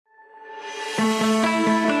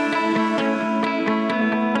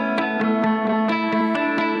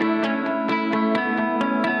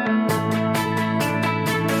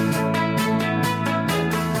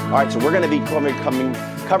All right, so we're going to be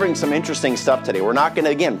covering some interesting stuff today. We're not going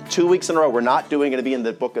to, again, 2 weeks in a row, we're not going to be in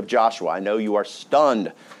the book of Joshua. I know you are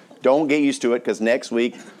stunned. Don't get used to it, because next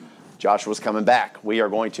week, Joshua's coming back. We are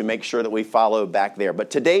going to make sure that we follow back there. But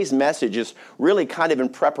today's message is really kind of in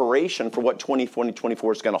preparation for what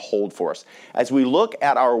 2024 is going to hold for us. As we look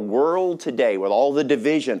at our world today, with all the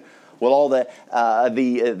division, with all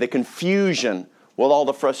the confusion, with all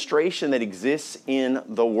the frustration that exists in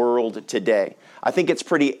the world today, I think it's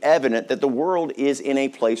pretty evident that the world is in a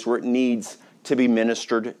place where it needs to be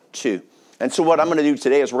ministered to. And so what I'm going to do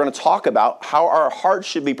today is we're going to talk about how our hearts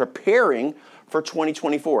should be preparing for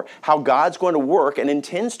 2024, how God's going to work and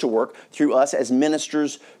intends to work through us as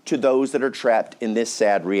ministers to those that are trapped in this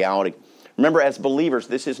sad reality. Remember, as believers,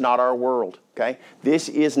 this is not our world, okay? This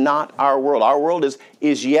is not our world. Our world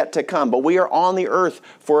is yet to come, but we are on the earth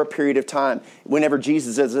for a period of time. Whenever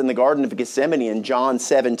Jesus is in the Garden of Gethsemane in John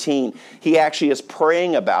 17, he actually is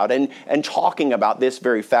praying about and talking about this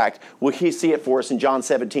very fact. We see it for us in John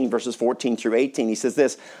 17, verses 14 through 18. He says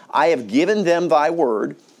this, "I have given them thy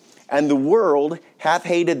word, and the world hath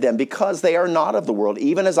hated them, because they are not of the world,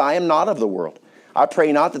 even as I am not of the world. I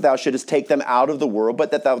pray not that thou shouldest take them out of the world,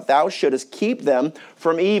 but that thou shouldest keep them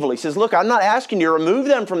from evil." He says, look, I'm not asking you to remove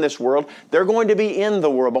them from this world. They're going to be in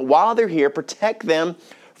the world, but while they're here, protect them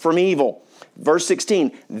from evil. Verse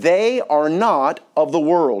 16, "They are not of the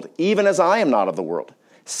world, even as I am not of the world.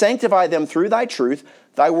 Sanctify them through thy truth.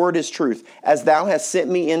 Thy word is truth. As thou hast sent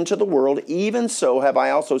me into the world, even so have I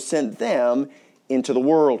also sent them into the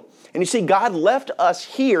world." And you see, God left us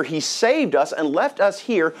here. He saved us and left us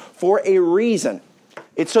here for a reason.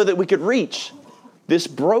 It's so that we could reach this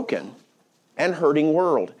broken and hurting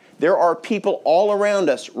world. There are people all around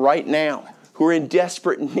us right now who are in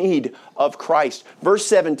desperate need of Christ. Verse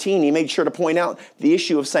 17, he made sure to point out the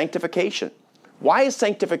issue of sanctification. Why is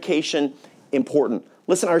sanctification important?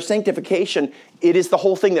 Listen, our sanctification, it is the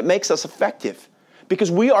whole thing that makes us effective. Because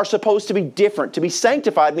we are supposed to be different. To be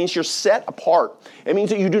sanctified means you're set apart. It means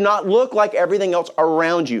that you do not look like everything else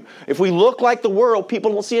around you. If we look like the world, people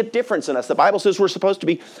don't see a difference in us. The Bible says we're supposed to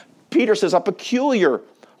be, Peter says, a peculiar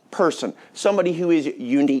person. Somebody who is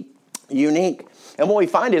unique. And what we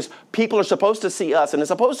find is people are supposed to see us, and they're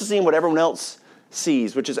supposed to see what everyone else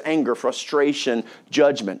sees, which is anger, frustration,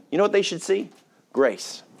 judgment. You know what they should see?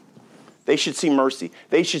 Grace. They should see mercy.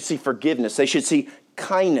 They should see forgiveness. They should see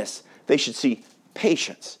kindness. They should see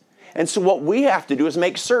patience. And so what we have to do is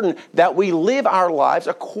make certain that we live our lives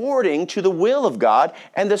according to the will of God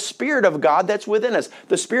and the Spirit of God that's within us.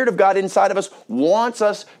 The Spirit of God inside of us wants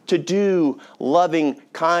us to do loving,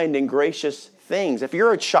 kind, and gracious things. If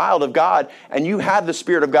you're a child of God and you have the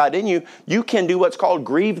Spirit of God in you, you can do what's called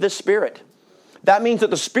grieve the Spirit. That means that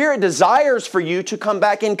the Spirit desires for you to come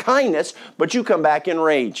back in kindness, but you come back in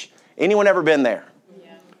rage. Anyone ever been there?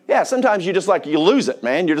 Yeah, sometimes you lose it,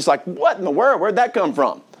 man. You're just like, what in the world? Where'd that come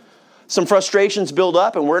from? Some frustrations build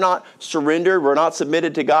up and we're not surrendered. We're not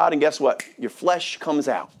submitted to God. And guess what? Your flesh comes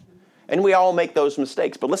out. And we all make those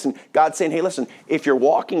mistakes. But listen, God's saying, hey, listen, if you're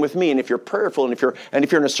walking with me and if you're prayerful and if you're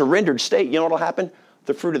in a surrendered state, you know what will happen?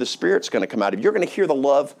 The fruit of the Spirit's going to come out of you. You're going to hear the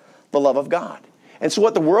love of God. And so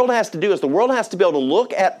what the world has to do is the world has to be able to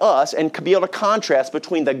look at us and be able to contrast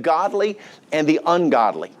between the godly and the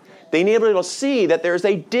ungodly. They need to be able to see that there's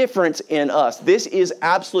a difference in us. This is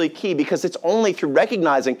absolutely key, because it's only through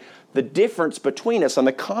recognizing the difference between us and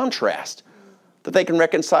the contrast that they can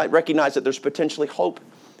recognize that there's potentially hope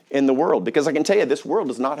in the world. Because I can tell you, this world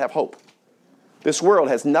does not have hope. This world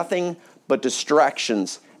has nothing but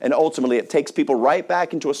distractions, and ultimately it takes people right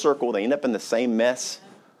back into a circle. They end up in the same mess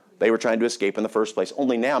they were trying to escape in the first place.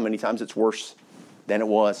 Only now, many times, it's worse than it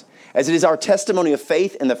was. As it is our testimony of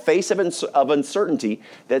faith in the face of uncertainty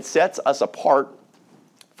that sets us apart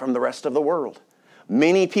from the rest of the world.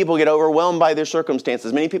 Many people get overwhelmed by their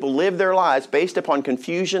circumstances. Many people live their lives based upon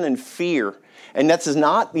confusion and fear. And that's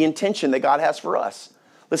not the intention that God has for us.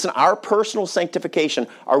 Listen, our personal sanctification,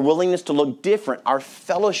 our willingness to look different, our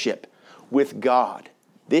fellowship with God,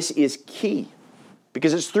 this is key.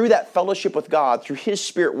 Because it's through that fellowship with God, through His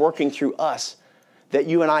Spirit working through us, that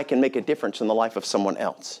you and I can make a difference in the life of someone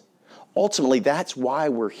else. Ultimately, that's why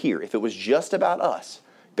we're here. If it was just about us,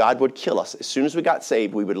 God would kill us. As soon as we got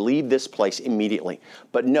saved, we would leave this place immediately.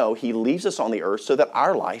 But no, He leaves us on the earth so that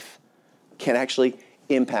our life can actually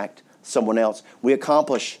impact someone else. We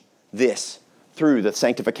accomplish this through the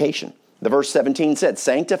sanctification. The verse 17 said,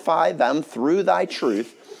 "Sanctify them through thy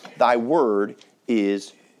truth. Thy word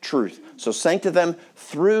is truth." So sanctify them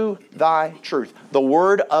through thy truth. The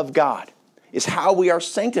word of God is how we are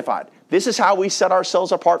sanctified. This is how we set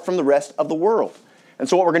ourselves apart from the rest of the world. And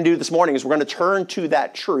so what we're going to do this morning is we're going to turn to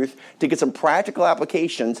that truth to get some practical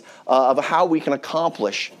applications of how we can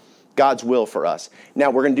accomplish God's will for us. Now,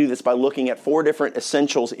 we're going to do this by looking at 4 different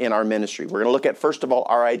essentials in our ministry. We're going to look at, first of all,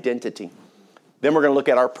 our identity. Then we're going to look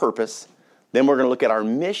at our purpose. Then we're going to look at our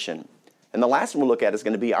mission. And the last one we'll look at is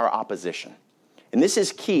going to be our opposition. And this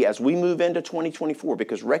is key as we move into 2024,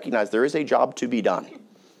 because recognize there is a job to be done.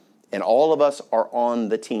 And all of us are on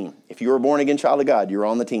the team. If you're a born-again child of God, you're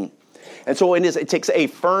on the team. And so it takes a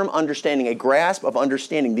firm understanding, a grasp of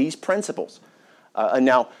understanding these principles. And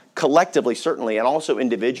now, collectively, certainly, and also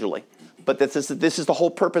individually. But this is the whole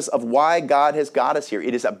purpose of why God has got us here.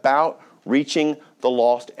 It is about reaching the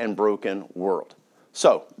lost and broken world.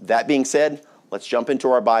 So, that being said, let's jump into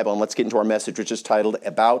our Bible and let's get into our message, which is titled,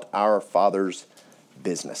 About Our Father's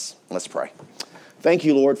Business. Let's pray. Thank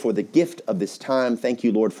you, Lord, for the gift of this time. Thank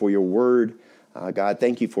you, Lord, for your word. God,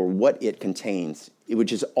 thank you for what it contains,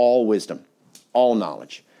 which is all wisdom, all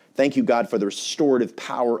knowledge. Thank you, God, for the restorative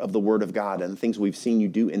power of the Word of God and the things we've seen you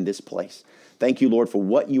do in this place. Thank you, Lord, for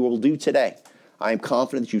what you will do today. I am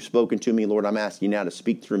confident that you've spoken to me, Lord. I'm asking you now to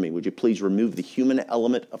speak through me. Would you please remove the human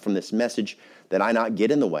element from this message, that I not get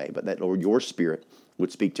in the way, but that, Lord, your Spirit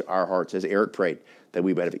would speak to our hearts, as Eric prayed, that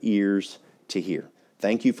we would have ears to hear.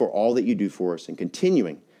 Thank you for all that you do for us and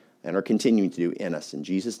are continuing to do in us. In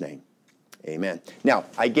Jesus' name. Amen. Now,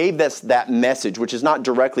 I gave that message, which is not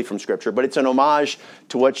directly from Scripture, but it's an homage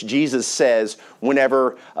to what Jesus says when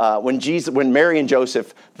Mary and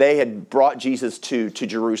Joseph, they had brought Jesus to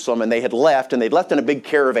Jerusalem, and they'd left in a big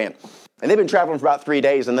caravan. And they'd been traveling for about 3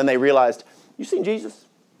 days, and then they realized, you seen Jesus?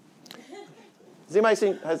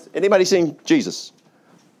 Has anybody seen Jesus?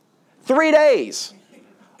 3 days.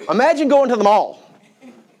 Imagine going to the mall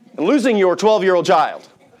and losing your 12-year-old child.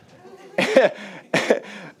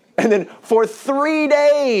 And then for 3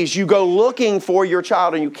 days, you go looking for your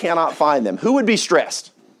child and you cannot find them. Who would be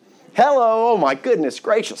stressed? Hello, oh my goodness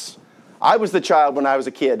gracious. I was the child when I was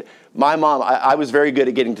a kid. My mom, I was very good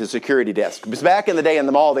at getting to the security desk. Because back in the day in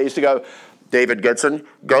the mall, they used to go, David Goodson,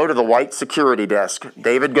 go to the white security desk.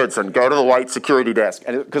 David Goodson, go to the white security desk.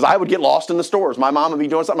 And because I would get lost in the stores. My mom would be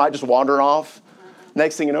doing something, I'd just wander off.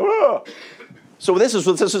 Next thing you know, oh. So this is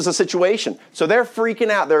a situation. So they're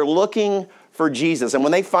freaking out. They're looking for Jesus. And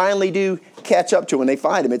when they finally do catch up to him and they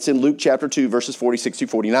find him, it's in Luke chapter 2, verses 46 through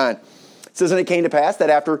 49. It says, and it came to pass that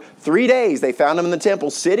after 3 days they found him in the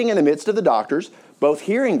temple, sitting in the midst of the doctors, both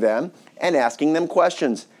hearing them and asking them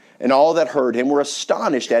questions. And all that heard him were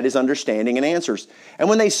astonished at his understanding and answers. And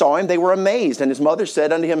when they saw him, they were amazed. And his mother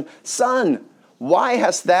said unto him, Son, why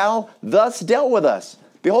hast thou thus dealt with us?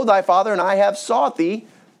 Behold, thy father and I have sought thee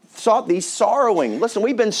sorrowing. Listen,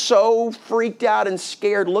 we've been so freaked out and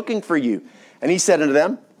scared looking for you. And he said unto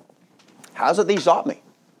them, how's it thee sought me?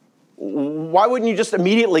 Why wouldn't you just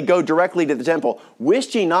immediately go directly to the temple?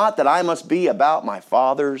 Wist ye not that I must be about my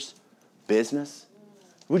Father's business?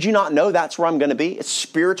 Would you not know that's where I'm going to be? It's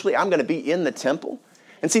spiritually, I'm going to be in the temple.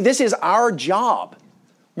 And see, this is our job.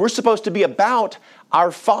 We're supposed to be about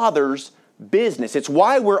our Father's business. It's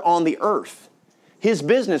why we're on the earth. His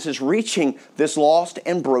business is reaching this lost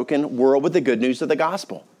and broken world with the good news of the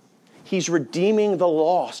gospel. He's redeeming the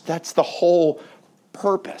lost. That's the whole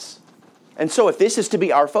purpose. And so if this is to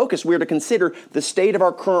be our focus, we're to consider the state of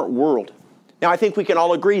our current world. Now, I think we can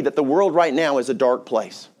all agree that the world right now is a dark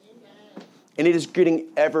place. And it is getting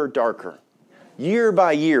ever darker. Year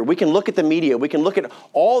by year, we can look at the media. We can look at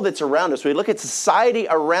all that's around us. We look at society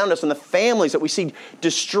around us and the families that we see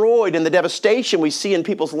destroyed and the devastation we see in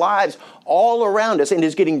people's lives all around us. And it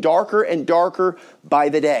is getting darker and darker by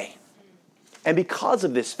the day. And because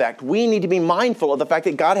of this fact, we need to be mindful of the fact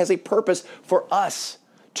that God has a purpose for us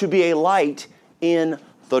to be a light in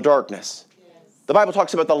the darkness. The Bible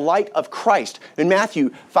talks about the light of Christ. In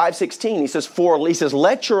Matthew 5:16, he says,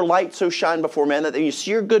 let your light so shine before men that they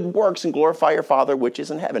see your good works and glorify your Father which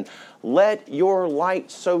is in heaven. Let your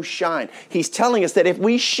light so shine. He's telling us that if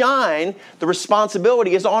we shine, the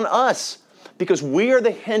responsibility is on us. Because we are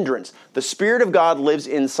the hindrance. The Spirit of God lives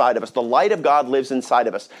inside of us. The light of God lives inside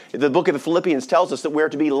of us. The book of Philippians tells us that we're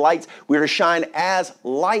to be lights. We're to shine as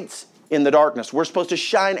lights in the darkness. We're supposed to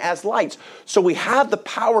shine as lights. So we have the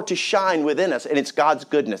power to shine within us, and it's God's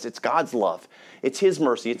goodness. It's God's love. It's His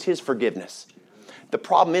mercy. It's His forgiveness. The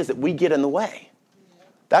problem is that we get in the way.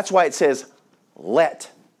 That's why it says,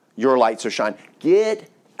 let your light so shine. Get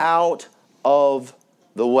out of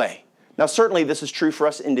the way. Now, certainly this is true for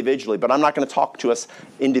us individually, but I'm not going to talk to us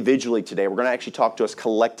individually today. We're going to actually talk to us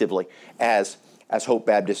collectively as Hope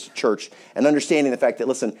Baptist Church, and understanding the fact that,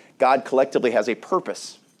 listen, God collectively has a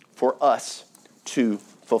purpose for us to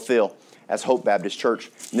fulfill as Hope Baptist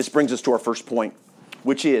Church. And this brings us to our first point,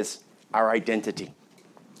 which is our identity.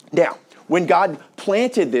 Now, when God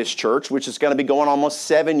planted this church, which is going to be going almost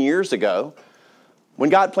 7 years ago, when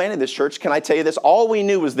God planted this church, can I tell you this? All we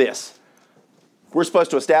knew was this. We're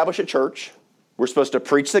supposed to establish a church. We're supposed to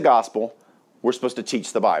preach the gospel. We're supposed to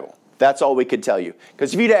teach the Bible. That's all we could tell you.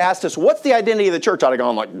 Because if you'd asked us, what's the identity of the church? I'd have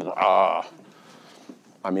gone like,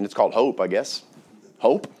 it's called hope, I guess.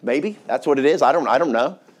 Hope, maybe. That's what it is. I don't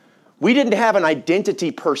know. We didn't have an identity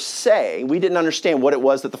per se. We didn't understand what it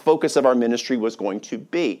was that the focus of our ministry was going to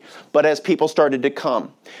be. But as people started to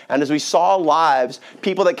come, and as we saw lives,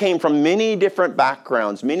 people that came from many different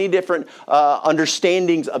backgrounds, many different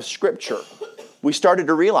understandings of Scripture, we started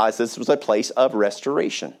to realize this was a place of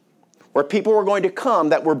restoration, where people were going to come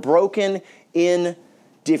that were broken in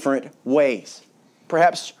different ways.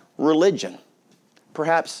 Perhaps religion,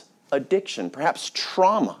 perhaps addiction, perhaps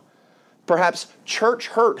trauma, perhaps church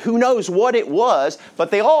hurt. Who knows what it was,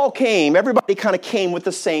 but they all came. Everybody kind of came with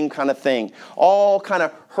the same kind of thing. All kind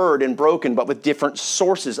of hurt and broken, but with different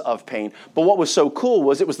sources of pain. But what was so cool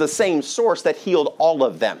was it was the same source that healed all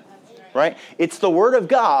of them. Right? It's the Word of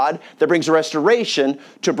God that brings restoration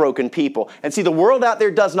to broken people. And see, the world out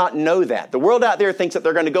there does not know that. The world out there thinks that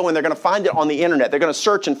they're going to go and they're going to find it on the internet. They're going to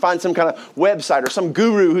search and find some kind of website or some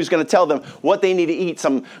guru who's going to tell them what they need to eat,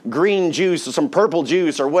 some green juice or some purple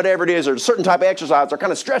juice or whatever it is, or a certain type of exercise or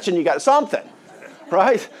kind of stretching. You got something,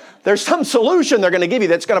 right? There's some solution they're going to give you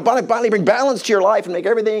that's going to finally bring balance to your life and make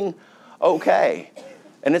everything okay.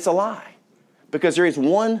 And it's a lie, because there is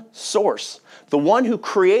one source. The one who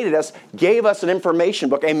created us gave us an information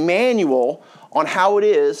book, a manual on how it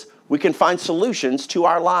is we can find solutions to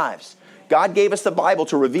our lives. God gave us the Bible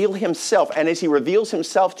to reveal Himself, and as He reveals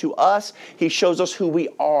Himself to us, He shows us who we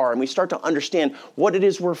are, and we start to understand what it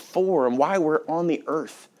is we're for and why we're on the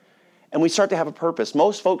earth. And we start to have a purpose.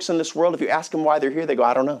 Most folks in this world, if you ask them why they're here, they go,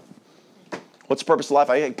 I don't know. What's the purpose of life?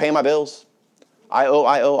 I pay my bills. I owe,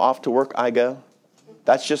 off to work I go.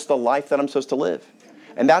 That's just the life that I'm supposed to live.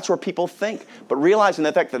 And that's where people think. But realizing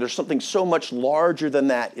the fact that there's something so much larger than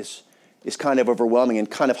that is kind of overwhelming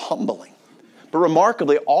and kind of humbling. But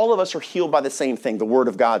remarkably, all of us are healed by the same thing, the Word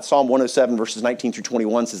of God. Psalm 107, verses 19 through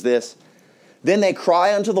 21 says this: Then they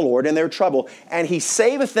cry unto the Lord in their trouble, and He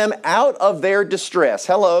saveth them out of their distress.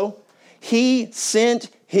 Hello. He sent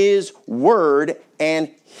His word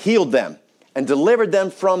and healed them and delivered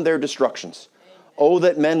them from their destructions. Oh,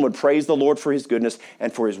 that men would praise the Lord for His goodness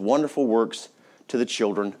and for His wonderful works to the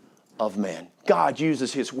children of men. God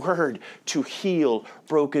uses His word to heal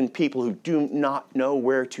broken people who do not know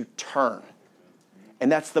where to turn.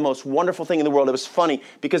 And that's the most wonderful thing in the world. It was funny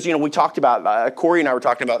because, we talked about, Corey and I were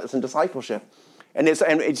talking about this in discipleship. And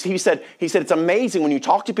he said, it's amazing when you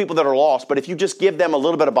talk to people that are lost, but if you just give them a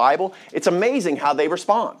little bit of Bible, it's amazing how they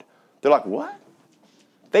respond. They're like, what?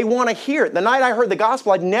 They want to hear it. The night I heard the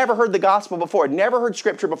gospel, I'd never heard the gospel before. I'd never heard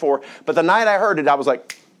Scripture before. But the night I heard it, I was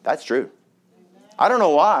like, that's true. I don't know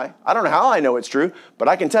why. I don't know how I know it's true, but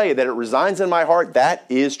I can tell you that it resides in my heart. That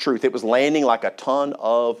is truth. It was landing like a ton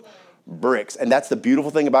of bricks. And that's the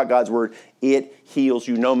beautiful thing about God's word. It heals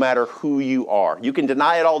you no matter who you are. You can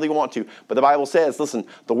deny it all you want to, but the Bible says, listen,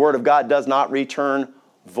 the word of God does not return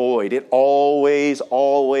void. It always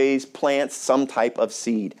plants some type of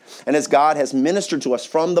seed. And as God has ministered to us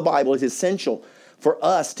from the Bible, it's essential for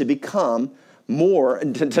us to become more,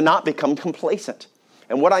 to not become complacent.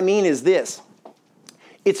 And what I mean is this.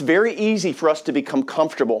 It's very easy for us to become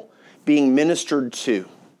comfortable being ministered to,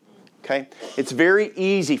 okay? It's very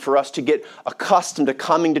easy for us to get accustomed to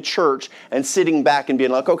coming to church and sitting back and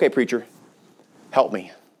being like, okay, preacher, help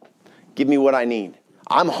me. Give me what I need.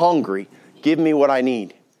 I'm hungry. Give me what I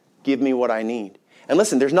need. Give me what I need. And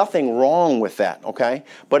listen, there's nothing wrong with that, okay?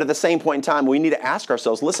 But at the same point in time, we need to ask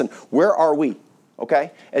ourselves, listen, where are we?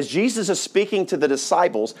 Okay? As Jesus is speaking to the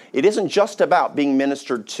disciples, it isn't just about being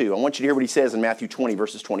ministered to. I want you to hear what He says in Matthew 20,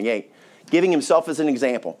 verses 28, giving Himself as an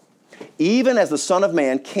example. Even as the Son of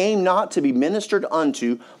Man came not to be ministered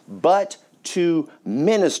unto, but to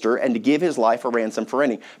minister and to give His life a ransom for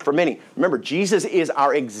many. Remember, Jesus is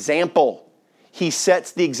our example. He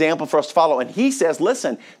sets the example for us to follow. And He says,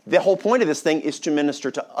 listen, the whole point of this thing is to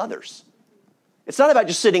minister to others. It's not about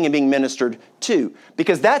just sitting and being ministered to,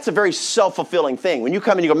 because that's a very self-fulfilling thing. When you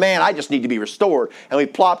come and you go, man, I just need to be restored. And we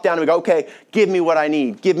plop down and we go, okay, give me what I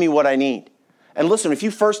need. Give me what I need. And listen, if you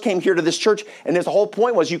first came here to this church and the whole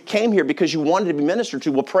point was you came here because you wanted to be ministered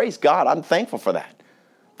to, well, praise God. I'm thankful for that.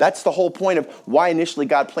 That's the whole point of why initially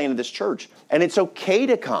God planted this church. And it's okay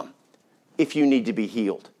to come if you need to be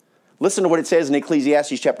healed. Listen to what it says in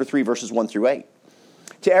Ecclesiastes chapter 3, verses 1 through 8.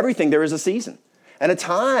 To everything there is a season and a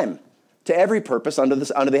time to every purpose under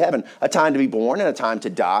the heaven. A time to be born and a time to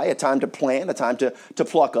die, a time to plant, a time to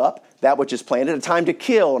pluck up that which is planted, a time to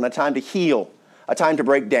kill and a time to heal, a time to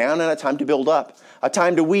break down and a time to build up, a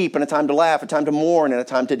time to weep and a time to laugh, a time to mourn and a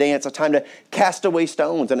time to dance, a time to cast away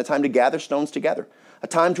stones and a time to gather stones together, a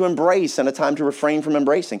time to embrace and a time to refrain from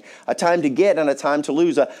embracing, a time to get and a time to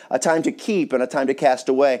lose, a time to keep and a time to cast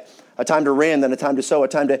away, a time to rend and a time to sow, a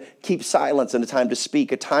time to keep silence and a time to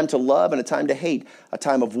speak, a time to love and a time to hate, a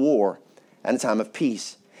time of war and a time of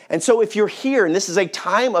peace. And so if you're here and this is a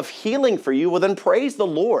time of healing for you, well then praise the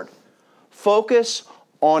Lord. Focus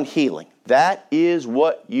on healing. That is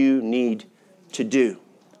what you need to do.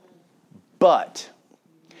 But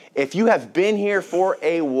if you have been here for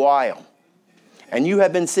a while and you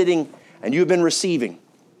have been sitting and you've been receiving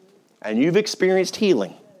and you've experienced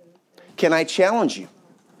healing, can I challenge you?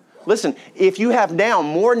 Listen, if you have now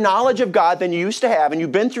more knowledge of God than you used to have, and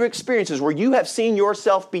you've been through experiences where you have seen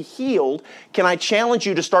yourself be healed, can I challenge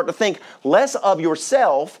you to start to think less of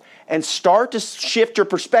yourself and start to shift your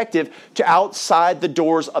perspective to outside the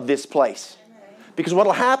doors of this place? Because what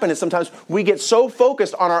will happen is sometimes we get so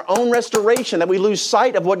focused on our own restoration that we lose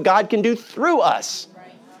sight of what God can do through us.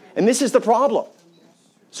 And this is the problem.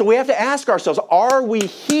 So we have to ask ourselves, are we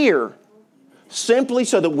here simply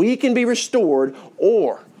so that we can be restored,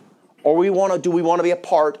 or do we want to be a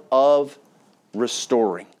part of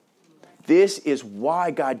restoring? This is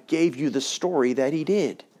why God gave you the story that He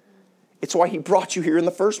did. It's why He brought you here in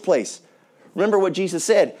the first place. Remember what Jesus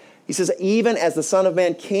said. He says, even as the Son of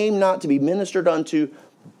Man came not to be ministered unto,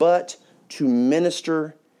 but to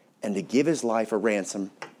minister and to give His life a ransom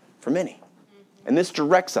for many. And this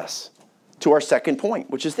directs us to our second point,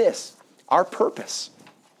 which is this, our purpose.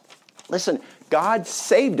 Listen, God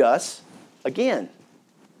saved us again.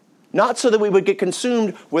 Not so that we would get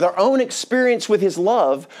consumed with our own experience with His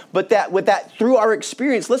love, but that through our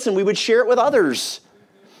experience, listen, we would share it with others.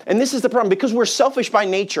 And this is the problem. Because we're selfish by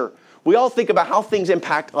nature, we all think about how things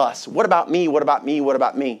impact us. What about me? What about me? What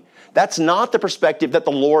about me? That's not the perspective that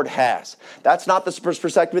the Lord has. That's not the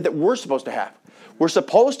perspective that we're supposed to have. We're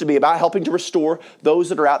supposed to be about helping to restore those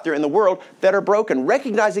that are out there in the world that are broken,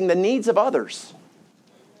 recognizing the needs of others.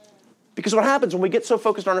 Because what happens when we get so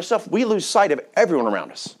focused on ourselves, we lose sight of everyone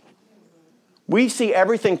around us. We see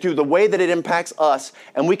everything through the way that it impacts us,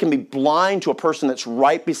 and we can be blind to a person that's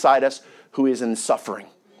right beside us who is in suffering,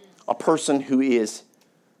 a person who is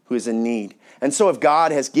in need. And so if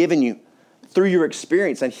God has given you, through your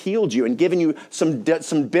experience, and healed you and given you some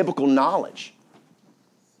biblical knowledge,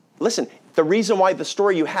 listen, the reason why the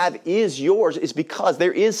story you have is yours is because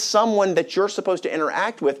there is someone that you're supposed to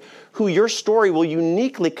interact with who your story will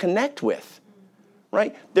uniquely connect with.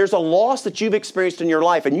 Right? There's a loss that you've experienced in your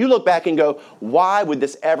life, and you look back and go, why would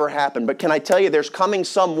this ever happen? But can I tell you, there's coming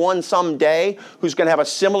someone someday who's going to have a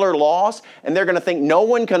similar loss, and they're going to think, no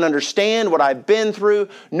one can understand what I've been through.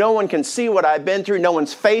 No one can see what I've been through. No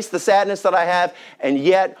one's faced the sadness that I have, and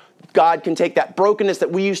yet God can take that brokenness that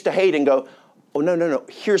we used to hate and go, oh, no,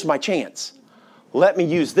 here's my chance. Let me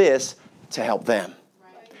use this to help them.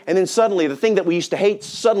 Right. And then suddenly, the thing that we used to hate,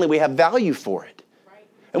 suddenly we have value for it.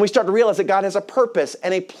 And we start to realize that God has a purpose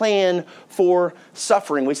and a plan for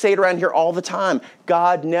suffering. We say it around here all the time.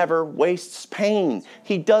 God never wastes pain.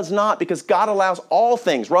 He does not, because God allows all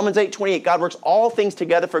things. Romans 8:28, God works all things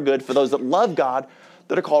together for good for those that love God,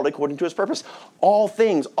 that are called according to His purpose. All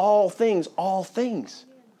things, all things, all things.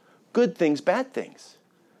 Good things, bad things.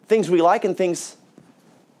 Things we like and things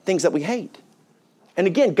that we hate. And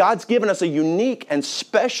again, God's given us a unique and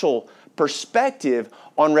special perspective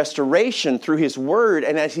on restoration through His Word,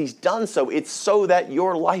 and as He's done so, it's so that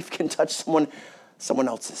your life can touch someone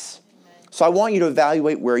else's. Amen. So I want you to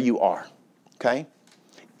evaluate where you are, okay?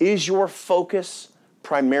 Is your focus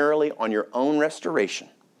primarily on your own restoration?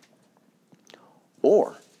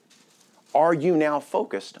 Or are you now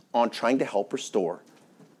focused on trying to help restore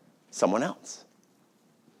someone else?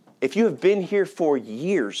 If you have been here for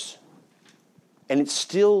years, and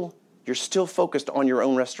you're still focused on your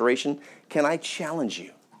own restoration, can I challenge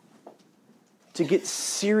you to get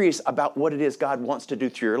serious about what it is God wants to do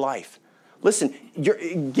through your life? Listen,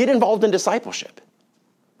 get involved in discipleship.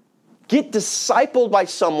 Get discipled by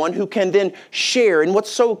someone who can then share. And what's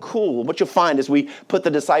so cool, what you'll find as we put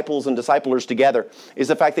the disciples and disciplers together, is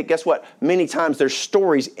the fact that, guess what? Many times their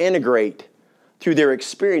stories integrate through their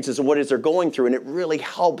experiences and what it is they're going through, and it really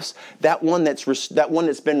helps that one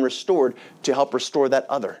that's been restored to help restore that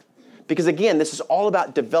other. Because again, this is all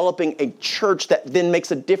about developing a church that then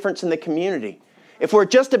makes a difference in the community. If we're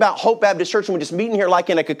just about Hope Baptist Church and we just meet in here like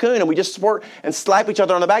in a cocoon and we just support and slap each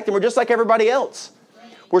other on the back, then we're just like everybody else.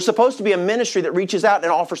 We're supposed to be a ministry that reaches out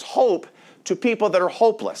and offers hope to people that are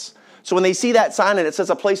hopeless. So when they see that sign and it says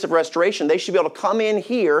a place of restoration, they should be able to come in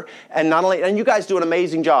here and not only, and you guys do an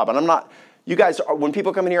amazing job. And I'm not, you guys, when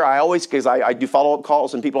people come in here, I always, because I do follow-up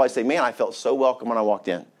calls and people always say, man, I felt so welcome when I walked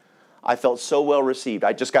in. I felt so well received.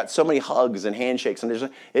 I just got so many hugs and handshakes,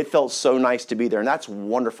 and it felt so nice to be there. And that's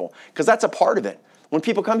wonderful, because that's a part of it. When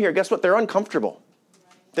people come here, guess what? They're uncomfortable.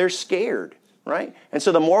 They're scared, right? And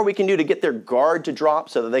so the more we can do to get their guard to drop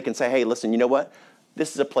so that they can say, hey, listen, you know what?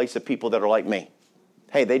 This is a place of people that are like me.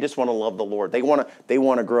 Hey, they just want to love the Lord. They want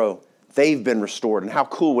to grow. They've been restored. And how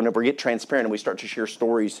cool whenever we get transparent and we start to share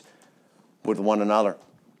stories with one another.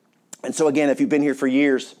 And so again, if you've been here for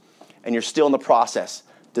years and you're still in the process,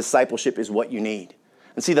 discipleship is what you need.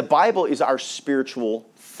 And see, the Bible is our spiritual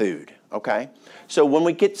food, okay? So when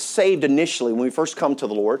we get saved initially, when we first come to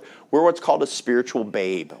the Lord, we're what's called a spiritual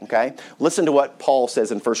babe, okay? Listen to what Paul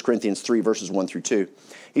says in 1 Corinthians 3, verses 1 through 2.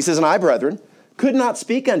 He says, and I, brethren, could not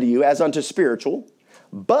speak unto you as unto spiritual,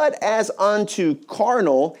 but as unto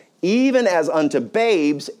carnal, even as unto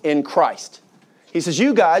babes in Christ. He says,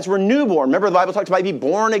 you guys were newborn. Remember the Bible talks about being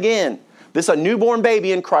born again. This is a newborn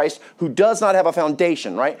baby in Christ who does not have a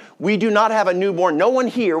foundation, right? We do not have a newborn. No one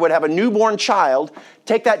here would have a newborn child,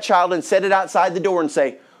 take that child and set it outside the door and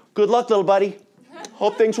say, good luck, little buddy.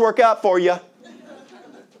 Hope things work out for you.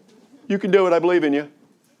 You can do it. I believe in you.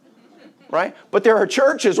 Right? But there are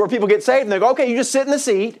churches where people get saved and they go, okay, you just sit in the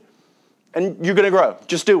seat and you're going to grow.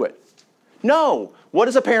 Just do it. No. What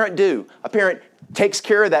does a parent do? A parent takes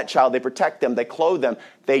care of that child. They protect them. They clothe them.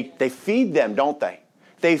 They feed them, don't they?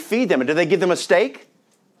 They feed them. And do they give them a steak?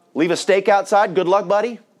 Leave a steak outside? Good luck,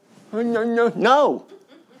 buddy? No.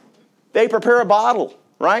 They prepare a bottle,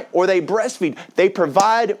 right? Or they breastfeed. They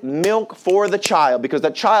provide milk for the child because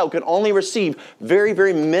the child can only receive very,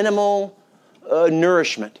 very minimal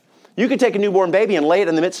nourishment. You could take a newborn baby and lay it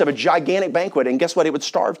in the midst of a gigantic banquet, and guess what? It would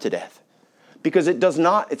starve to death because it's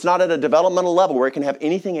not at a developmental level where it can have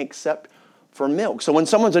anything except for milk. So when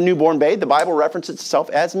someone's a newborn babe, the Bible references itself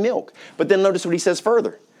as milk. But then notice what he says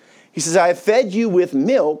further. He says, I have fed you with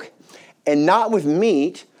milk and not with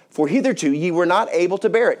meat, for hitherto ye were not able to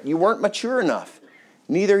bear it. You weren't mature enough.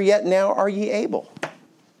 Neither yet now are ye able.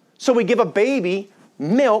 So we give a baby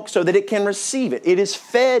milk so that it can receive it. It is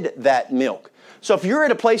fed that milk. So if you're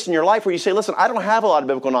at a place in your life where you say, listen, I don't have a lot of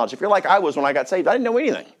biblical knowledge. If you're like I was when I got saved, I didn't know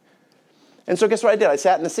anything. And so guess what I did? I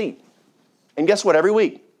sat in the seat. And guess what? Every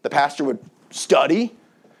week, the pastor would study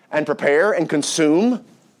and prepare and consume.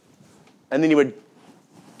 And then he would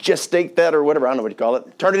gestate that or whatever, I don't know what you call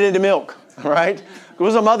it, turn it into milk, all right? What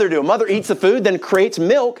does a mother do? A mother eats the food, then creates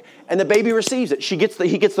milk, and the baby receives it. He gets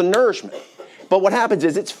the nourishment. But what happens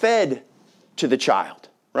is it's fed to the child,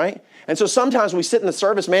 right? And so sometimes we sit in the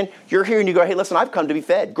service, man, you're here and you go, hey, listen, I've come to be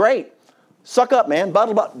fed. Great. Suck up, man.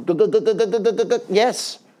 Bottle.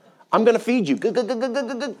 Yes, I'm going to feed you.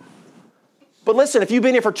 But listen, if you've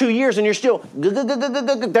been here for 2 years and you're still,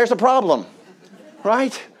 there's a problem,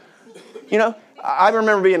 right? You know, I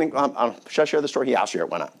remember being, should I share the story? Yeah, I'll share it.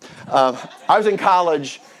 Why not? I was in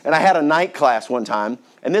college and I had a night class one time,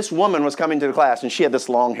 and this woman was coming to the class and she had this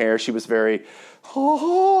long hair. She was very,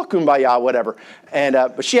 kumbaya, whatever. And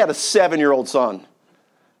but she had a 7-year-old son.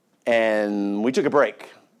 And we took a break.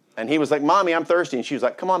 And he was like, Mommy, I'm thirsty. And she was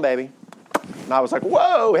like, come on, baby. And I was like,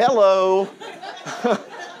 whoa, hello.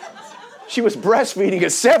 She was breastfeeding a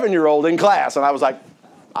 7-year-old in class. And I was like,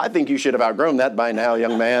 I think you should have outgrown that by now,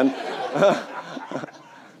 young man.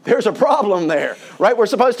 There's a problem there, right? We're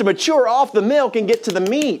supposed to mature off the milk and get to the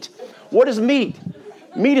meat. What is meat?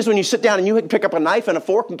 Meat is when you sit down and you pick up a knife and a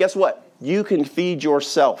fork, and guess what? You can feed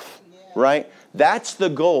yourself, right? That's the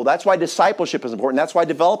goal. That's why discipleship is important. That's why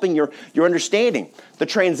developing your understanding. The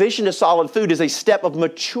transition to solid food is a step of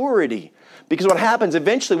maturity. Because what happens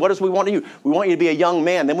eventually, what does we want you? We want you to be a young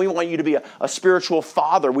man. Then we want you to be a spiritual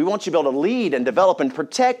father. We want you to be able to lead and develop and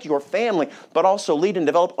protect your family, but also lead and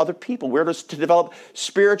develop other people. We're to develop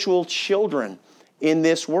spiritual children in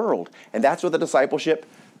this world. And that's what the discipleship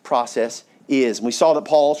process is. And we saw that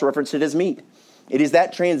Paul also referenced it as meat. It is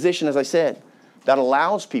that transition, as I said, that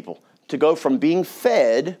allows people to go from being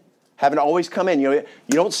fed, having to always come in. You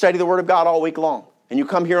don't study the Word of God all week long. And you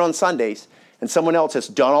come here on Sundays, and someone else has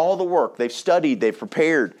done all the work. They've studied, they've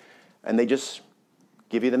prepared, and they just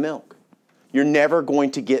give you the milk. You're never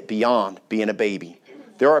going to get beyond being a baby.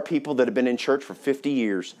 There are people that have been in church for 50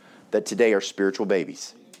 years that today are spiritual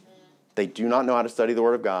babies. They do not know how to study the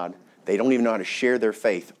Word of God. They don't even know how to share their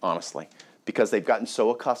faith, honestly, because they've gotten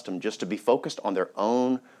so accustomed just to be focused on their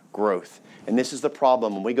own growth. And this is the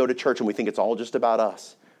problem when we go to church and we think it's all just about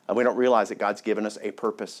us, and we don't realize that God's given us a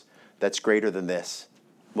purpose that's greater than this.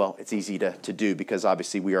 Well, it's easy to do because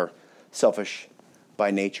obviously we are selfish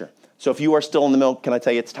by nature. So if you are still in the milk, can I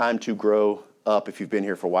tell you it's time to grow up if you've been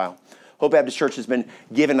here for a while. Hope Baptist Church has been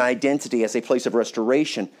given identity as a place of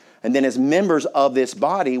restoration. And then as members of this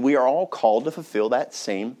body, we are all called to fulfill that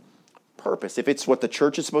same purpose. If it's what the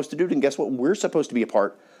church is supposed to do, then guess what? We're supposed to be a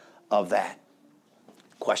part of that.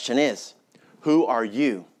 Question is, who are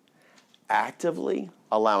you actively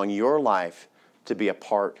allowing your life to be a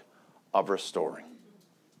part of restoring?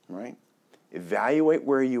 Right? Evaluate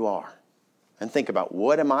where you are and think about,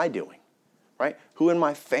 what am I doing? Right? Who in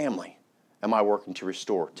my family am I working to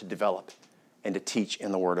restore, to develop, and to teach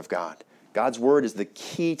in the Word of God? God's Word is the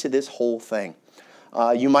key to this whole thing.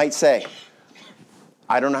 You might say,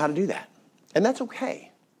 I don't know how to do that. And that's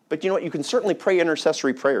okay. But you know what? You can certainly pray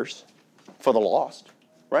intercessory prayers for the lost.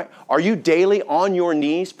 Right? Are you daily on your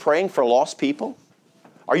knees praying for lost people?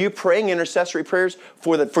 Are you praying intercessory prayers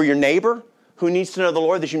for your neighbor who needs to know the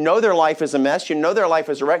Lord, that you know their life is a mess, you know their life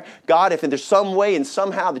is a wreck? God, if there's some way and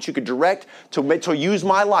somehow that you could direct to use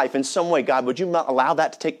my life in some way, God, would you not allow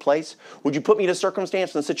that to take place? Would you put me in a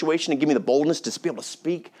circumstance and a situation and give me the boldness to be able to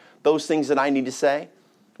speak those things that I need to say?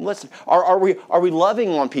 Listen, are we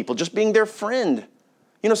loving on people, just being their friend?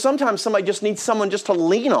 You know, sometimes somebody just needs someone just to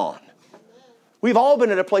lean on. We've all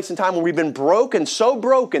been at a place in time where we've been broken, so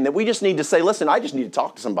broken that we just need to say, listen, I just need to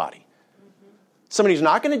talk to somebody. Somebody who's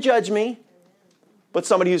not going to judge me, but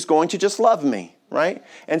somebody who's going to just love me, right?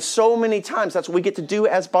 And so many times that's what we get to do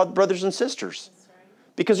as brothers and sisters.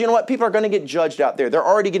 Because you know what? People are going to get judged out there. They're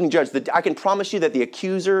already getting judged. I can promise you that the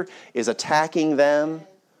accuser is attacking them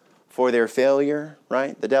for their failure,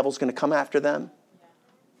 right? The devil's going to come after them.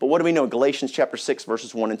 But what do we know? Galatians chapter 6,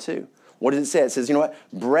 verses 1 and 2. What does it say? It says, you know what?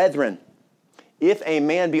 Brethren, if a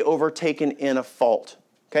man be overtaken in a fault,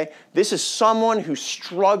 okay? This is someone who's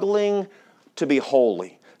struggling to be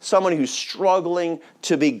holy. Someone who's struggling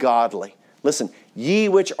to be godly. Listen, ye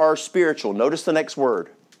which are spiritual, notice the next word,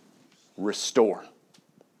 restore.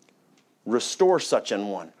 Restore such an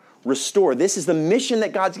one. Restore. This is the mission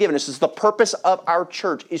that God's given us. This is the purpose of our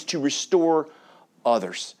church, is to restore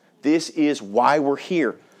others. This is why we're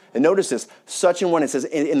here. And notice this, such an one, it says,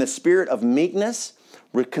 in the spirit of meekness,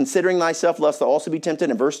 considering thyself, lest thou also be tempted.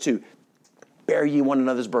 In verse 2, bear ye one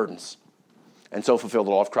another's burdens, and so fulfill the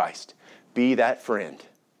law of Christ. Be that friend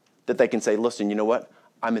that they can say, listen, you know what?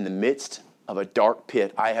 I'm in the midst of a dark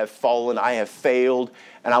pit. I have fallen, I have failed,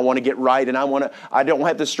 and I want to get right, and I don't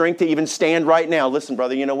have the strength to even stand right now. Listen,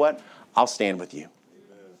 brother, you know what? I'll stand with you.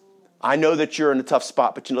 Amen. I know that you're in a tough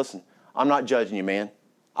spot, but listen, I'm not judging you, man.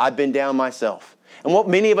 I've been down myself. And what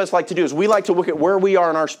many of us like to do is we like to look at where we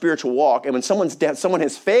are in our spiritual walk, and when someone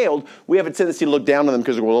has failed, we have a tendency to look down on them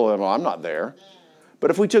because, well, I'm not there.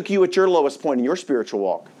 But if we took you at your lowest point in your spiritual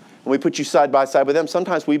walk, and we put you side by side with them,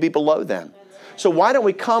 sometimes we'd be below them. So why don't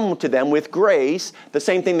we come to them with grace, the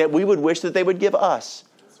same thing that we would wish that they would give us?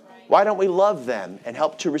 Why don't we love them and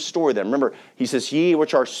help to restore them? Remember, he says, ye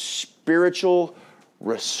which are spiritual,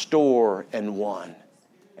 restore and one,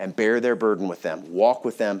 and bear their burden with them. Walk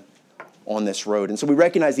with them on this road. And so we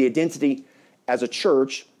recognize the identity as a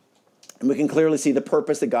church, and we can clearly see the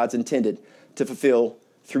purpose that God's intended to fulfill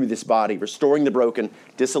through this body, restoring the broken,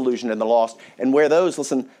 disillusioned, and the lost. And where those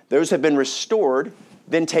have been restored,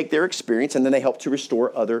 then take their experience, and then they help to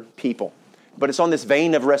restore other people. But it's on this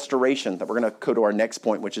vein of restoration that we're going to go to our next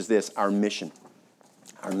point, which is this, our mission.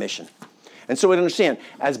 Our mission. And so we understand,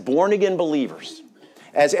 as born-again believers,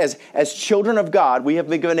 as children of God, we have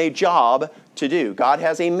been given a job to do. God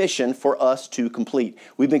has a mission for us to complete.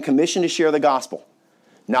 We've been commissioned to share the gospel,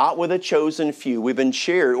 not with a chosen few. We've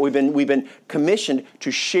been commissioned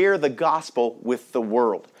to share the gospel with the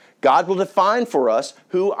world. God will define for us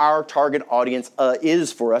who our target audience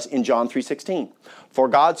is for us in John 3:16. For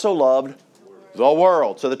God so loved the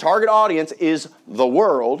world. So the target audience is the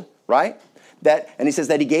world, right? And he says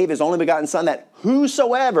that he gave his only begotten Son, that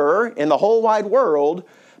whosoever in the whole wide world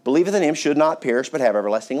believeth in him should not perish but have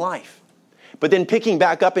everlasting life. But then picking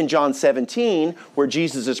back up in John 17, where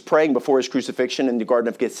Jesus is praying before his crucifixion in the Garden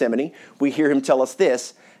of Gethsemane, we hear him tell us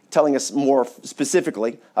this, telling us more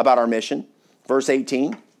specifically about our mission. Verse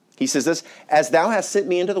 18, he says this, as thou hast sent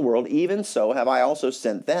me into the world, even so have I also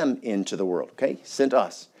sent them into the world. Okay, sent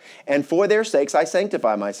us. And for their sakes I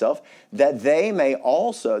sanctify myself, that they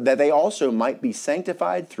also might be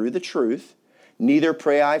sanctified through the truth. Neither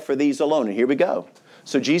pray I for these alone. And here we go.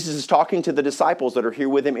 So Jesus is talking to the disciples that are here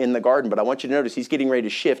with him in the garden, but I want you to notice he's getting ready to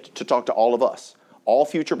shift to talk to all of us, all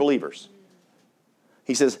future believers.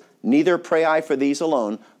 He says, neither pray I for these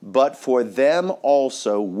alone, but for them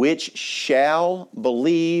also which shall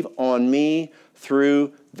believe on me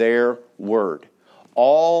through their word.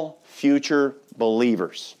 All future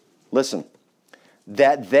believers. Listen,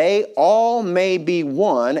 that they all may be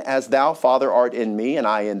one, as thou, Father, art in me, and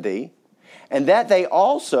I in thee, and that they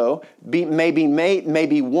also may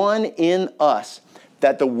be one in us,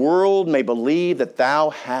 that the world may believe that thou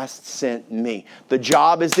hast sent me. The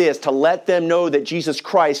job is this, to let them know that Jesus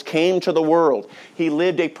Christ came to the world. He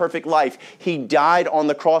lived a perfect life. He died on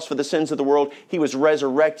the cross for the sins of the world. He was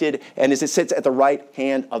resurrected, and as it sits at the right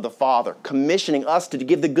hand of the Father, commissioning us to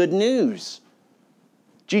give the good news.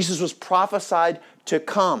 Jesus was prophesied to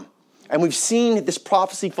come, and we've seen this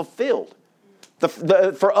prophecy fulfilled.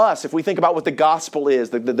 For us, if we think about what the gospel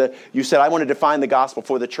is, you said, I want to define the gospel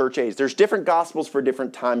for the church age. There's different gospels for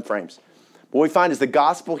different time frames. What we find is the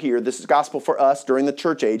gospel here, this is gospel for us during the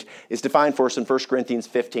church age, is defined for us in 1 Corinthians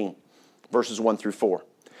 15, verses 1 through 4.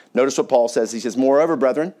 Notice what Paul says. He says, moreover,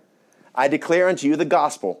 brethren, I declare unto you the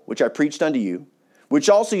gospel, which I preached unto you, which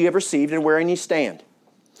also ye have received, and wherein ye stand,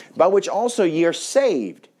 by which also ye are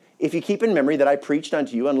saved, if ye keep in memory that I preached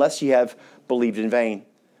unto you, unless ye have believed in vain.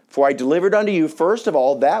 For I delivered unto you, first of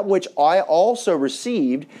all, that which I also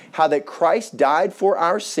received, how that Christ died for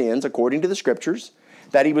our sins, according to the Scriptures,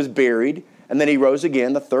 that he was buried, and that he rose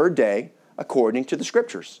again the third day, according to the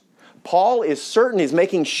Scriptures. Paul is certain, he's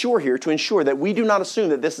making sure here to ensure that we do not assume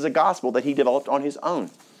that this is a gospel that he developed on his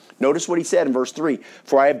own. Notice what he said in verse 3.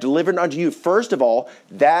 For I have delivered unto you, first of all,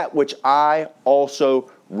 that which I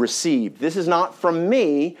also received. This is not from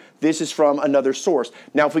me, this is from another source.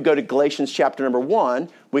 Now, if we go to Galatians chapter number 1,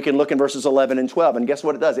 we can look in verses 11 and 12, and guess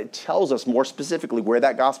what it does? It tells us more specifically where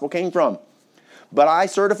that gospel came from. But I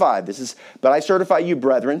certify you,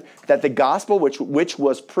 brethren, that the gospel which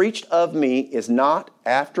was preached of me is not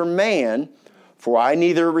after man, for I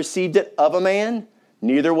neither received it of a man,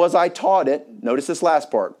 neither was I taught it, notice this last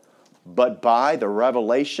part, but by the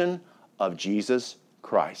revelation of Jesus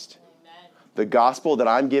Christ. The gospel that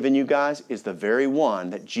I'm giving you guys is the very one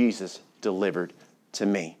that Jesus delivered to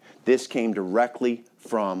me. This came directly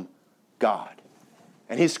from God.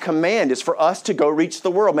 And his command is for us to go reach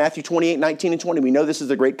the world. Matthew 28, 19 and 20. We know this is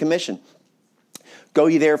the Great Commission. Go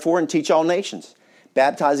ye therefore and teach all nations,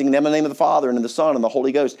 baptizing them in the name of the Father and of the Son and the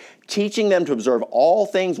Holy Ghost, teaching them to observe all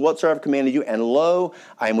things whatsoever I've commanded you. And lo,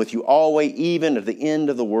 I am with you always, even to the end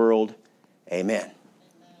of the world. Amen.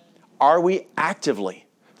 Are we actively,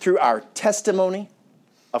 through our testimony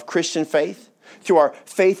of Christian faith, through our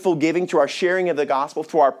faithful giving, through our sharing of the gospel,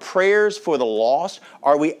 through our prayers for the lost,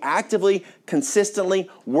 are we actively, consistently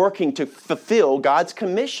working to fulfill God's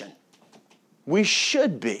commission? We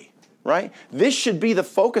should be, right? This should be the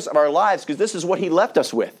focus of our lives because this is what he left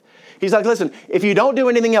us with. He's like, listen, if you don't do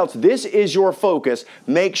anything else, this is your focus.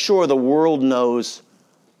 Make sure the world knows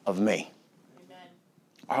of me. Amen.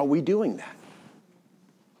 Are we doing that?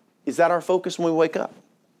 Is that our focus when we wake up?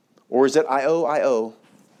 Or is it I owe,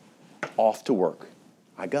 off to work,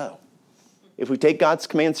 I go? If we take God's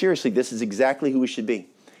command seriously, this is exactly who we should be.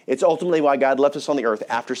 It's ultimately why God left us on the earth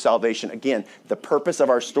after salvation. Again, the purpose of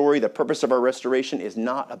our story, the purpose of our restoration is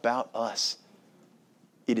not about us.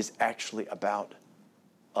 It is actually about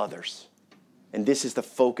others. And this is the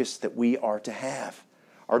focus that we are to have.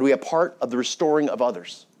 Are we a part of the restoring of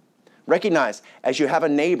others? Recognize, as you have a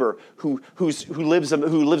neighbor who lives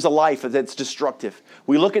a life that's destructive.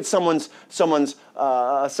 We look at someone's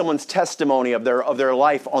testimony of their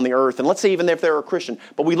life on the earth, and let's say even if they're a Christian,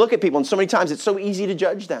 but we look at people, and so many times it's so easy to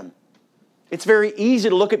judge them. It's very easy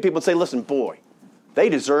to look at people and say, listen, boy, they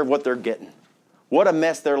deserve what they're getting. What a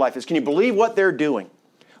mess their life is. Can you believe what they're doing?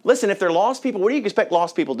 Listen, if they're lost people, what do you expect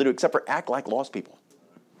lost people to do except for act like lost people?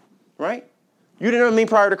 Right? You didn't know me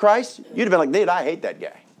prior to Christ? You'd have been like, dude, I hate that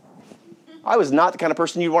guy. I was not the kind of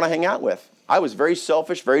person you'd want to hang out with. I was very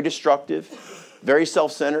selfish, very destructive, very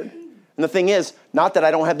self-centered. And the thing is, not that I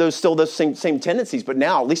don't have those same tendencies, but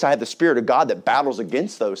now at least I have the Spirit of God that battles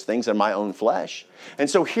against those things in my own flesh. And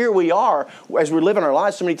so here we are, as we live in our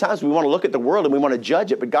lives, so many times we want to look at the world and we want to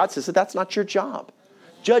judge it, but God says that that's not your job.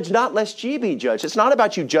 Judge not lest ye be judged. It's not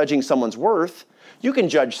about you judging someone's worth. You can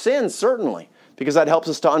judge sins, certainly, because that helps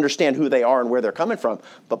us to understand who they are and where they're coming from.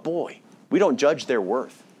 But boy, we don't judge their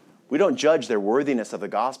worth. We don't judge their worthiness of the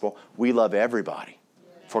gospel. We love everybody.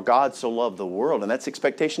 For God so loved the world. And that's the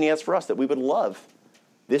expectation he has for us, that we would love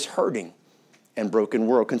this hurting and broken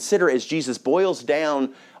world. Consider as Jesus boils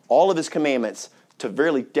down all of his commandments to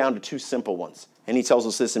really down to two simple ones. And he tells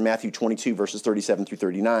us this in Matthew 22, verses 37 through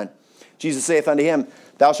 39. Jesus saith unto him,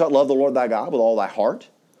 Thou shalt love the Lord thy God with all thy heart,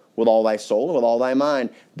 with all thy soul, and with all thy mind.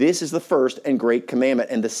 This is the first and great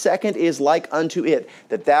commandment. And the second is like unto it,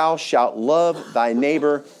 that thou shalt love thy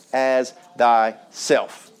neighbor as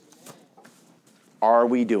thyself. Are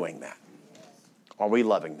we doing that? Are we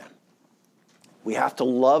loving them? We have to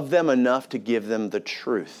love them enough to give them the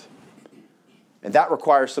truth. And that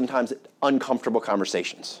requires sometimes uncomfortable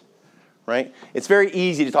conversations, right? It's very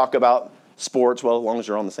easy to talk about sports, well, as long as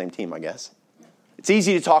you're on the same team, I guess. It's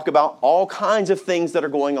easy to talk about all kinds of things that are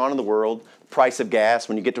going on in the world. Price of gas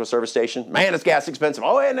when you get to a service station. Man, is gas expensive.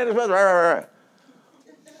 Oh, and it's expensive.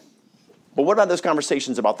 But what about those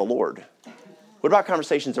conversations about the Lord? What about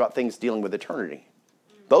conversations about things dealing with eternity?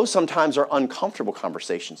 Those sometimes are uncomfortable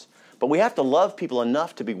conversations. But we have to love people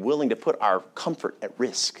enough to be willing to put our comfort at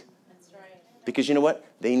risk. That's right. Because you know what?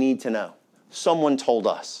 They need to know. Someone told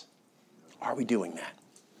us. Are we doing that?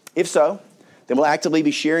 If so, then we'll actively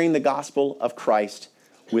be sharing the gospel of Christ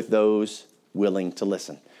with those willing to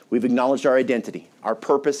listen. We've acknowledged our identity, our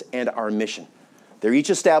purpose, and our mission. They're each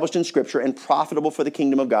established in Scripture and profitable for the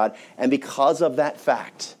kingdom of God. And because of that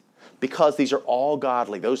fact, because these are all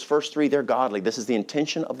godly, those first three, they're godly. This is the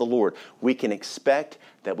intention of the Lord. We can expect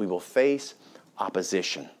that we will face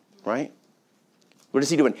opposition, right? What is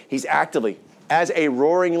he doing? He's actively, as a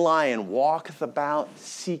roaring lion, walketh about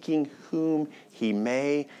seeking whom he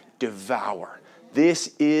may devour.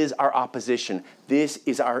 This is our opposition. This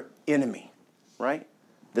is our enemy, right?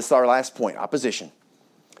 This is our last point, opposition.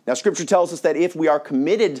 Now, Scripture tells us that if we are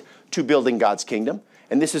committed to building God's kingdom,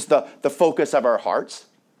 and this is the focus of our hearts,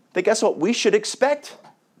 then guess what? We should expect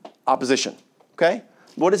opposition, okay?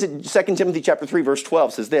 What is it? 2 Timothy chapter 3, verse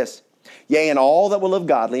 12 says this, yea, and all that will live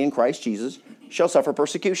godly in Christ Jesus shall suffer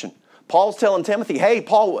persecution. Paul's telling Timothy, hey,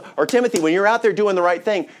 Paul, or Timothy, when you're out there doing the right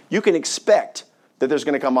thing, you can expect that there's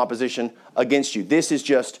going to come opposition against you. This is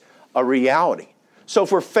just a reality. So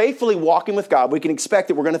if we're faithfully walking with God, we can expect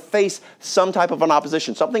that we're going to face some type of an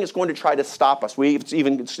opposition, something that's going to try to stop us.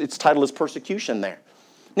 Its title is persecution there.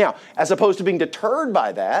 Now, as opposed to being deterred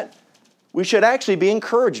by that, we should actually be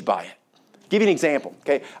encouraged by it. Give you an example,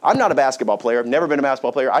 okay? I'm not a basketball player. I've never been a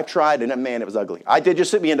basketball player. I tried, and man, it was ugly. I did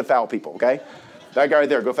just sit me in to foul people, okay? That guy right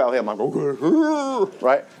there, go foul him. I'm going, okay,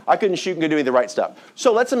 right? I couldn't shoot and do any of the right stuff.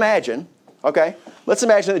 So let's imagine, okay? Let's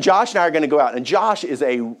imagine that Josh and I are going to go out, and Josh is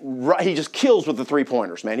he just kills with the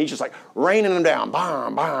three-pointers, man. He's just like raining them down,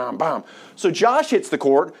 bam, bam, bam. So Josh hits the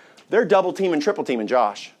court. They're double-teaming, triple-teaming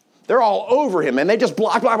Josh. They're all over him, and they just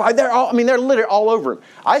block. They're literally all over him.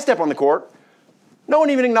 I step on the court. No one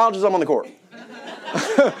even acknowledges I'm on the court.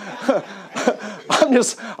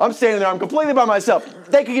 I'm standing there. I'm completely by myself.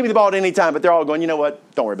 They could give me the ball at any time, but they're all going, you know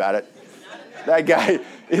what? Don't worry about it. That guy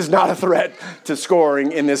is not a threat to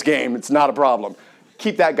scoring in this game. It's not a problem.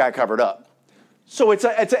 Keep that guy covered up. So it's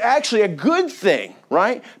actually a good thing,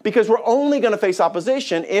 right? Because we're only going to face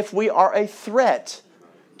opposition if we are a threat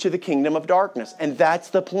to the kingdom of darkness. And that's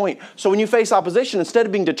the point. So when you face opposition, instead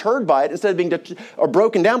of being deterred by it, instead of being or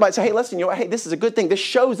broken down by it, say, hey, listen, hey, this is a good thing. This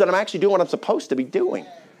shows that I'm actually doing what I'm supposed to be doing.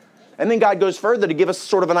 And then God goes further to give us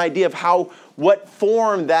sort of an idea of what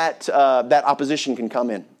form that opposition can come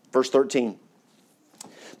in. Verse 13.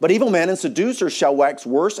 But evil men and seducers shall wax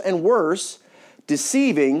worse and worse,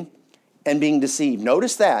 deceiving and being deceived.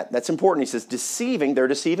 Notice that. That's important. He says deceiving. They're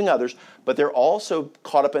deceiving others, but they're also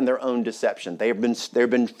caught up in their own deception. They've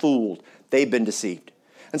been fooled. They've been deceived.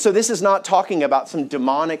 And so this is not talking about some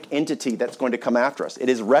demonic entity that's going to come after us. It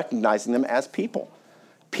is recognizing them as people.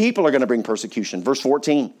 People are going to bring persecution. Verse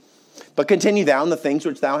 14. But continue thou in the things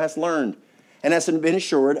which thou hast learned, and hast been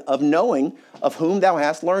assured of knowing of whom thou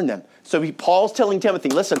hast learned them. So Paul's telling Timothy,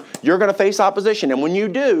 listen, you're going to face opposition. And when you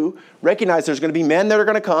do, recognize there's going to be men that are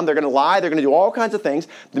going to come. They're going to lie. They're going to do all kinds of things.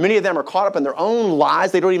 Many of them are caught up in their own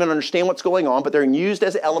lies. They don't even understand what's going on, but they're used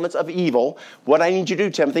as elements of evil. What I need you to do,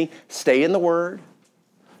 Timothy, stay in the Word.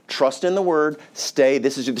 Trust in the Word. Stay.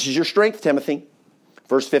 This is your strength, Timothy.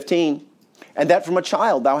 Verse 15. And that from a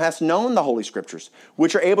child thou hast known the Holy Scriptures,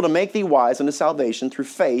 which are able to make thee wise unto salvation through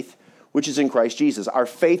faith, which is in Christ Jesus. Our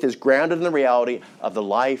faith is grounded in the reality of the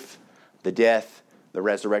life, the death, the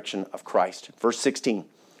resurrection of Christ. Verse 16.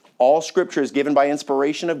 All Scripture is given by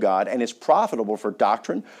inspiration of God and is profitable for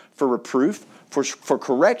doctrine, for reproof, for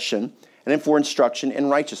correction, and then for instruction in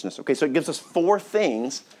righteousness. Okay, so it gives us four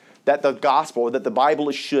things that the gospel, that the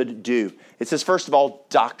Bible should do. It says, first of all,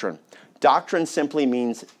 doctrine. Doctrine simply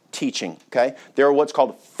means teaching, okay? There are what's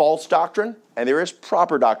called false doctrine, and there is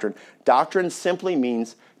proper doctrine. Doctrine simply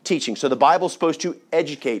means teaching. So the Bible is supposed to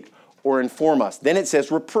educate or inform us. Then it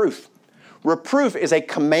says reproof. Reproof is a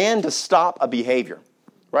command to stop a behavior,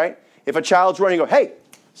 right? If a child's running, you go, hey,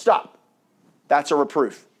 stop. That's a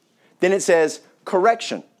reproof. Then it says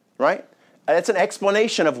correction, right? And it's an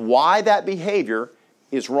explanation of why that behavior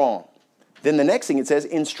is wrong. Then the next thing it says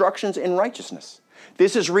instructions in righteousness.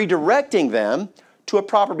 This is redirecting them to a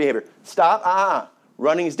proper behavior. Stop.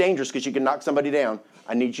 Running is dangerous because you can knock somebody down.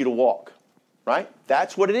 I need you to walk. Right?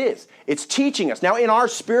 That's what it is. It's teaching us. Now, in our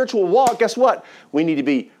spiritual walk, guess what? We need to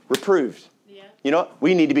be reproved. Yeah. You know,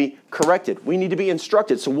 we need to be corrected. We need to be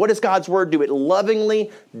instructed. So what does God's word do? It lovingly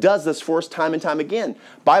does this for us time and time again.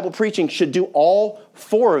 Bible preaching should do all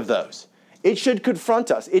four of those. It should confront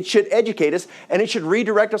us. It should educate us. And it should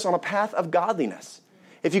redirect us on a path of godliness.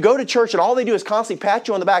 If you go to church and all they do is constantly pat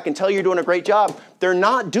you on the back and tell you you're doing a great job, they're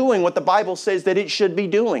not doing what the Bible says that it should be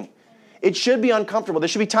doing. It should be uncomfortable. There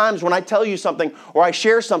should be times when I tell you something or I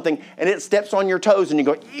share something and it steps on your toes and you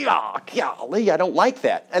go, yeah, golly, I don't like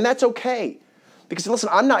that. And that's okay. Because listen,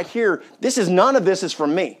 I'm not here. None of this is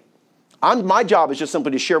from me. My job is just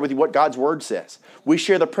simply to share with you what God's word says. We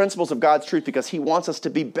share the principles of God's truth because he wants us to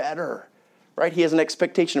be better. Right? He has an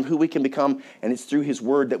expectation of who we can become, and it's through his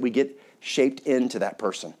word that we get shaped into that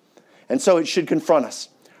person. And so it should confront us.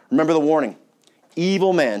 Remember the warning.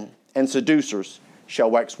 Evil men and seducers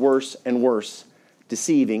shall wax worse and worse,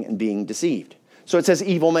 deceiving and being deceived. So it says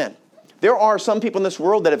evil men. There are some people in this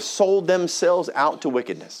world that have sold themselves out to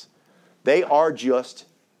wickedness. They are just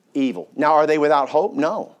evil. Now, are they without hope?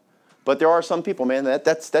 No. But there are some people, man,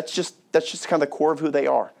 that's just kind of the core of who they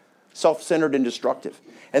are. Self-centered and destructive.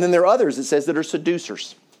 And then there are others, it says, that are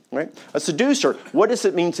seducers. Right? A seducer, what does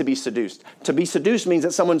it mean to be seduced? To be seduced means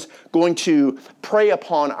that someone's going to prey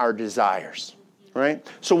upon our desires. Right?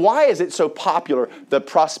 So why is it so popular, the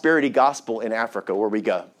prosperity gospel in Africa where we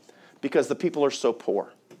go? Because the people are so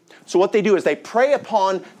poor. So what they do is they prey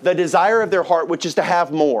upon the desire of their heart, which is to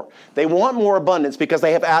have more. They want more abundance because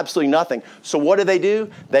they have absolutely nothing. So what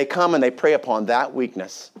do? They come and they prey upon that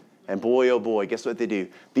weakness. And boy, oh boy, guess what they do?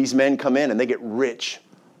 These men come in and they get rich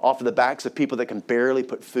off of the backs of people that can barely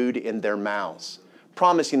put food in their mouths.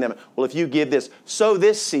 Promising them, well, if you give this, sow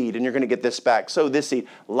this seed and you're going to get this back. Sow this seed.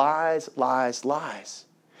 Lies, lies, lies.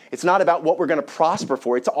 It's not about what we're going to prosper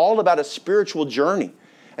for. It's all about a spiritual journey.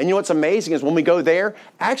 And you know what's amazing is when we go there,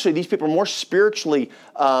 actually these people are more spiritually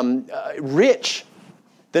rich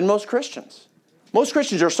than most Christians. Most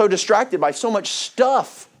Christians are so distracted by so much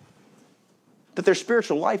stuff that their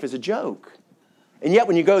spiritual life is a joke. And yet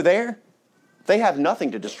when you go there, they have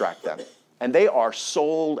nothing to distract them. And they are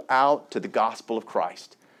sold out to the gospel of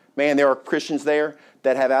Christ. Man, there are Christians there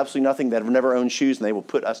that have absolutely nothing, that have never owned shoes, and they will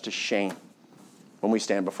put us to shame when we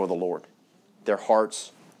stand before the Lord. Their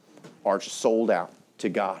hearts are sold out to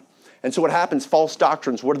God. And so what happens, false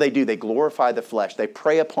doctrines, what do? They glorify the flesh. They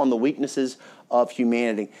prey upon the weaknesses of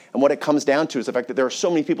humanity. And what it comes down to is the fact that there are so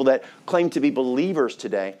many people that claim to be believers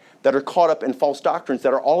today that are caught up in false doctrines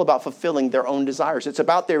that are all about fulfilling their own desires. It's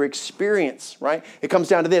about their experience, right? It comes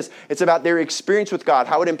down to this. It's about their experience with God,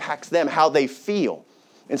 how it impacts them, how they feel.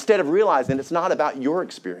 Instead of realizing it's not about your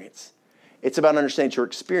experience. It's about understanding your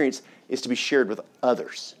experience is to be shared with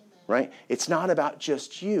others. Right? It's not about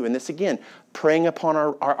just you. And this, again, preying upon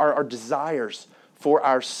our desires for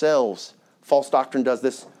ourselves. False doctrine does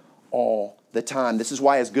this all the time. This is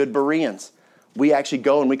why, as good Bereans, we actually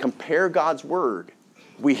go and we compare God's word.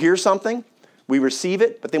 We hear something, we receive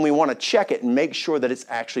it, but then we want to check it and make sure that it's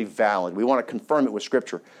actually valid. We want to confirm it with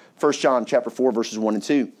Scripture. 1 John chapter 4, verses 1 and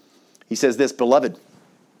 2. He says this, Beloved,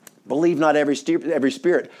 believe not every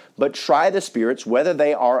spirit, but try the spirits whether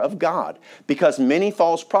they are of God. Because many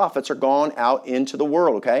false prophets are gone out into the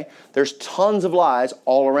world, okay? There's tons of lies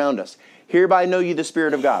all around us. Hereby know you the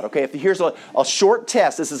Spirit of God, okay? Here's a short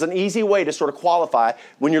test. This is an easy way to sort of qualify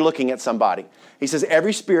when you're looking at somebody. He says,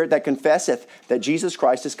 every spirit that confesseth that Jesus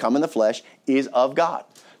Christ is come in the flesh is of God.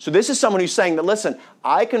 So this is someone who's saying that, listen,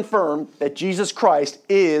 I confirm that Jesus Christ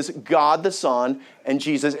is God the Son and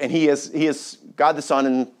Jesus, and he is God the Son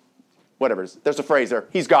and whatever. There's a phrase there.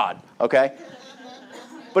 He's God, okay?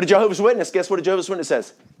 But a Jehovah's Witness, guess what a Jehovah's Witness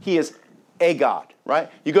says? He is a God, right?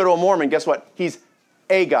 You go to a Mormon, guess what? He's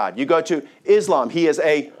a God. You go to Islam, he is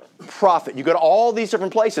a prophet. You go to all these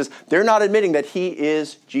different places, they're not admitting that he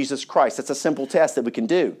is Jesus Christ. That's a simple test that we can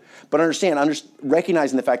do. But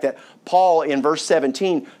recognizing the fact that Paul in verse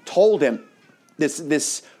 17 told him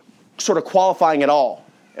this sort of qualifying it all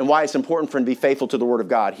and why it's important for him to be faithful to the Word of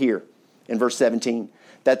God here in verse 17.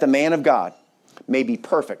 That the man of God may be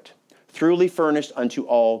perfect, truly furnished unto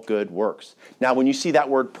all good works. Now, when you see that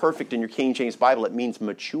word perfect in your King James Bible, it means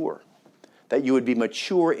mature. That you would be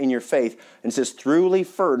mature in your faith. And it says, truly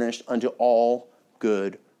furnished unto all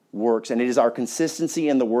good works. And it is our consistency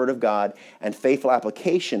in the Word of God and faithful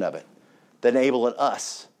application of it that enable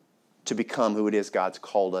us to become who it is God's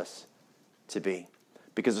called us to be.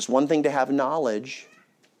 Because it's one thing to have knowledge,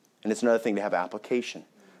 and it's another thing to have application.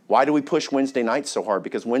 Why do we push Wednesday nights so hard?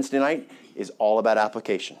 Because Wednesday night is all about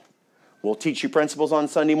application. We'll teach you principles on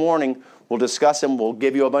Sunday morning. We'll discuss them. We'll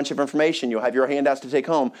give you a bunch of information. You'll have your handouts to take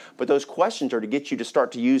home. But those questions are to get you to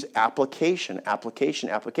start to use application.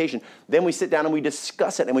 Then we sit down and we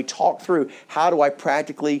discuss it and we talk through how do I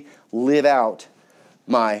practically live out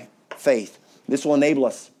my faith. This will enable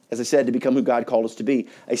us, as I said, to become who God called us to be.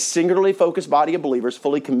 A singularly focused body of believers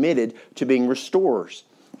fully committed to being restorers.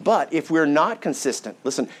 But if we're not consistent,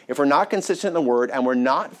 listen, if we're not consistent in the Word and we're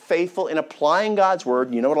not faithful in applying God's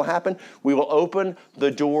Word, you know what will happen? We will open the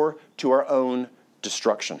door to our own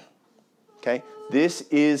destruction. Okay? This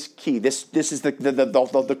is key. This is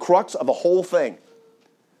the crux of the whole thing.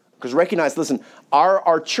 Because recognize, listen,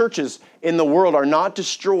 our churches in the world are not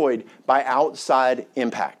destroyed by outside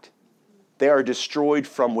impact. They are destroyed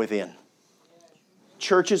from within.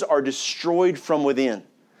 Churches are destroyed from within.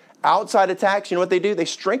 Outside attacks, you know what they do? They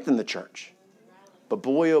strengthen the church. But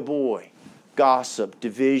boy, oh boy, gossip,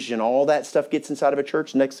 division, all that stuff gets inside of a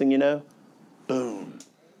church. Next thing you know, boom.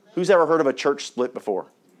 Who's ever heard of a church split before?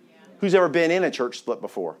 Who's ever been in a church split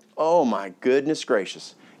before? Oh my goodness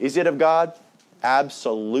gracious. Is it of God?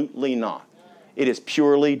 Absolutely not. It is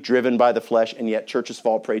purely driven by the flesh, and yet churches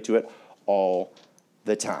fall prey to it all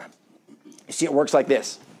the time. You see, it works like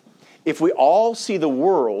this. If we all see the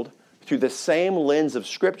world through the same lens of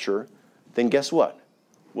Scripture, then guess what?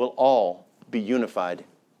 We'll all be unified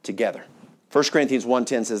together. 1 Corinthians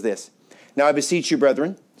 1:10 says this, "Now I beseech you,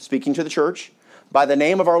 brethren," speaking to the church, "by the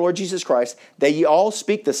name of our Lord Jesus Christ, that ye all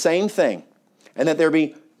speak the same thing, and that there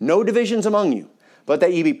be no divisions among you, but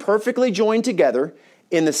that ye be perfectly joined together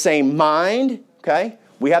in the same mind," okay?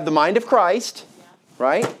 We have the mind of Christ,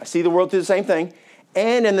 right? I see the world through the same thing,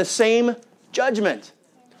 "and in the same judgment."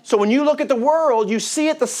 So when you look at the world, you see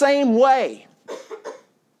it the same way.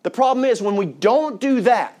 The problem is when we don't do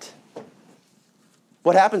that,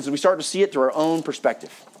 what happens is we start to see it through our own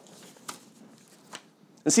perspective.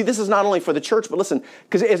 And see, this is not only for the church, but listen,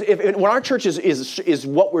 because when our church is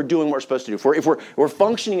what we're doing, what we're supposed to do, if we're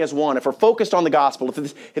functioning as one, if we're focused on the gospel,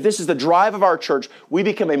 if this is the drive of our church, we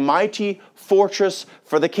become a mighty fortress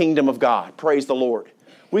for the kingdom of God. Praise the Lord.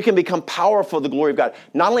 We can become powerful for the glory of God,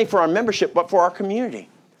 not only for our membership, but for our community.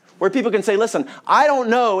 Where people can say, listen, I don't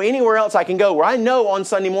know anywhere else I can go where I know on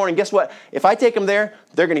Sunday morning, guess what? If I take them there,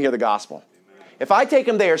 they're going to hear the gospel. If I take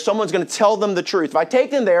them there, someone's going to tell them the truth. If I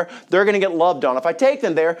take them there, they're going to get loved on. If I take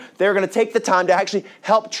them there, they're going to take the time to actually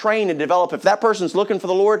help train and develop. If that person's looking for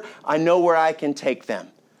the Lord, I know where I can take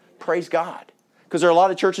them. Praise God. Because there are a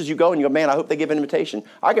lot of churches you go and you go, man, I hope they give an invitation.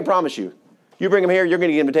 I can promise you, you bring them here, you're going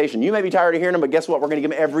to get an invitation. You may be tired of hearing them, but guess what? We're going to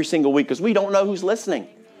give them every single week because we don't know who's listening.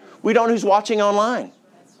 We don't know who's watching online.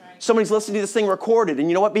 Somebody's listening to this thing recorded, and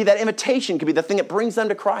you know what? That invitation could be the thing that brings them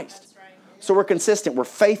to Christ. Right. So we're consistent. We're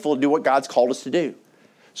faithful to do what God's called us to do.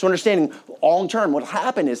 So understanding long term, what will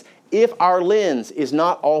happen is if our lens is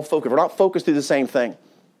not all focused, we're not focused through the same thing,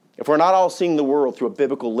 if we're not all seeing the world through a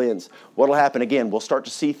biblical lens, what will happen again? We'll start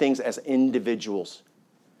to see things as individuals.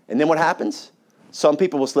 And then what happens? Some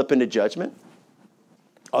people will slip into judgment.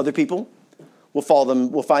 Other people will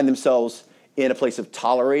find themselves in a place of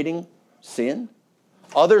tolerating sin.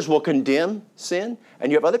 Others will condemn sin,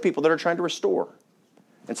 and you have other people that are trying to restore.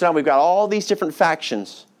 And so now we've got all these different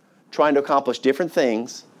factions trying to accomplish different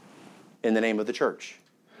things in the name of the church,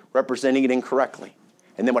 representing it incorrectly.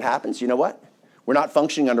 And then what happens? You know what? We're not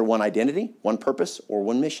functioning under one identity, one purpose, or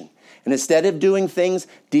one mission. And instead of doing things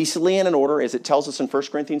decently and in order, as it tells us in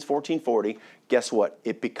 1 Corinthians 14:40, guess what?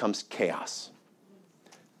 It becomes chaos.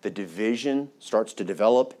 The division starts to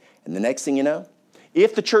develop, and the next thing you know,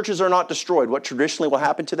 if the churches are not destroyed, what traditionally will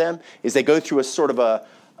happen to them is they go through a sort of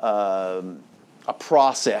a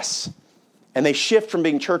process, and they shift from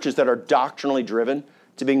being churches that are doctrinally driven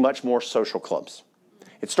to being much more social clubs.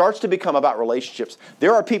 It starts to become about relationships.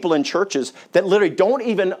 There are people in churches that literally don't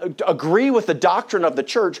even agree with the doctrine of the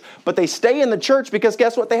church, but they stay in the church because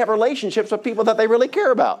guess what? They have relationships with people that they really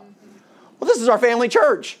care about. Well, this is our family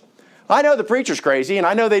church. I know the preacher's crazy, and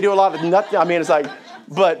I know they do a lot of nothing. I mean, it's like...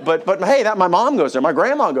 But hey, my mom goes there, my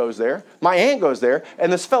grandma goes there, my aunt goes there,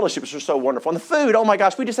 and this fellowships are so wonderful. And the food, oh my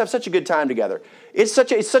gosh, we just have such a good time together. It's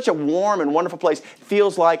such a warm and wonderful place. It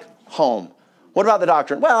feels like home. What about the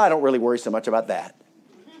doctrine? Well, I don't really worry so much about that.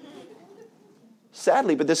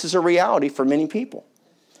 Sadly, but this is a reality for many people.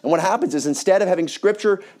 And what happens is instead of having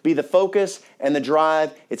Scripture be the focus and the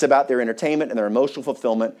drive, it's about their entertainment and their emotional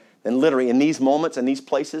fulfillment. And literally in these moments and these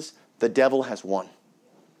places, the devil has won.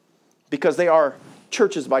 Because they are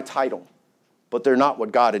churches by title, but they're not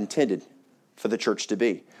what God intended for the church to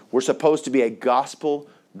be. We're supposed to be a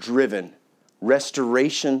gospel-driven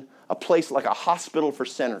restoration, a place like a hospital for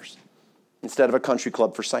sinners instead of a country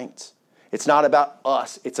club for saints. It's not about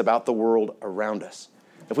us, it's about the world around us.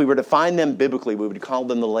 If we were to define them biblically, we would call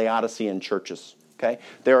them the Laodicean churches. Okay?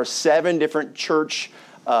 There are 7 different church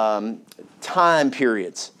time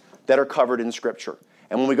periods that are covered in Scripture.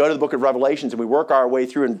 And when we go to the book of Revelations and we work our way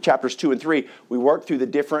through in chapters 2 and 3, we work through the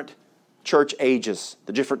different church ages,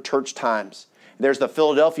 the different church times. There's the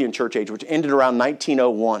Philadelphian church age, which ended around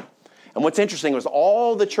 1901. And what's interesting was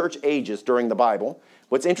all the church ages during the Bible,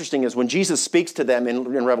 what's interesting is when Jesus speaks to them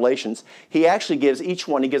in Revelations, he actually gives each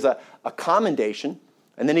one, he gives a commendation,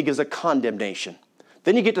 and then he gives a condemnation.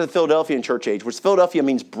 Then you get to the Philadelphian church age, which Philadelphia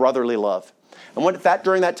means brotherly love. And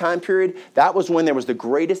during that time period, that was when there was the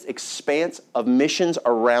greatest expanse of missions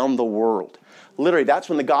around the world. Literally, that's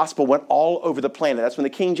when the gospel went all over the planet. That's when the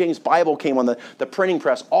King James Bible came on the printing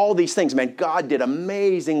press. All these things, man, God did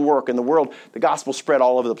amazing work in the world. The gospel spread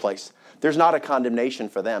all over the place. There's not a condemnation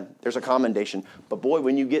for them. There's a commendation. But boy,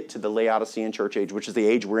 when you get to the Laodicean church age, which is the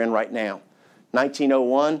age we're in right now,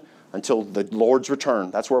 1901 until the Lord's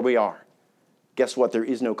return, that's where we are. Guess what? There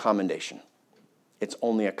is no commendation. It's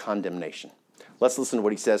only a condemnation. Let's listen to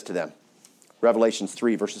what he says to them. Revelations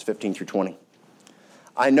 3, verses 15 through 20.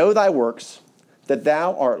 I know thy works, that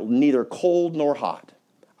thou art neither cold nor hot.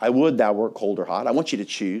 I would thou wert cold or hot. I want you to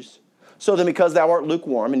choose. So then, because thou art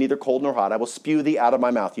lukewarm and neither cold nor hot, I will spew thee out of my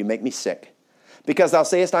mouth. You make me sick. Because thou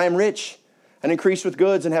sayest, I am rich and increase with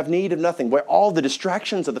goods and have need of nothing. Where all the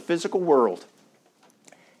distractions of the physical world.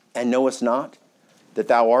 And knowest not that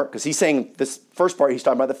thou art, because he's saying this first part, he's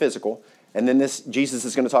talking about the physical. And then this, Jesus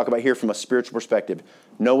is going to talk about here from a spiritual perspective.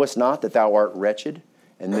 Knowest not that thou art wretched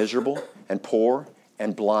and miserable and poor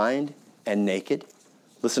and blind and naked?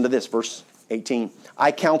 Listen to this, verse 18.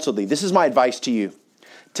 I counsel thee, this is my advice to you,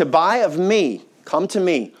 to buy of me, come to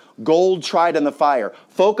me, gold tried in the fire.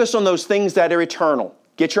 Focus on those things that are eternal.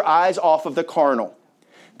 Get your eyes off of the carnal,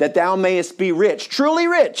 that thou mayest be rich, truly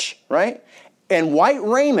rich, right? And white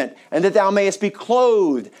raiment, and that thou mayest be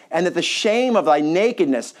clothed, and that the shame of thy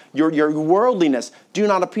nakedness, your worldliness, do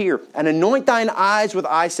not appear. And anoint thine eyes with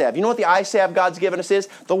eye salve. You know what the eye salve God's given us is?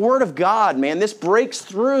 The Word of God, man. This breaks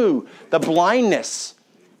through the blindness.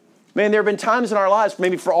 Man, there have been times in our lives,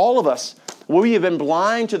 maybe for all of us, where we have been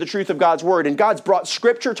blind to the truth of God's Word, and God's brought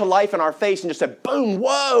Scripture to life in our face and just said, boom,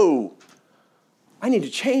 whoa, I need to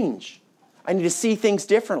change. I need to see things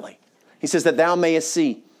differently. He says that thou mayest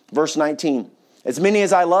see. Verse 19. As many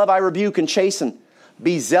as I love, I rebuke and chasten.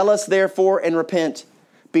 Be zealous, therefore, and repent.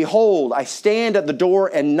 Behold, I stand at the door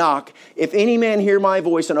and knock. If any man hear my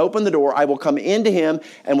voice and open the door, I will come into him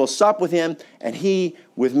and will sup with him and he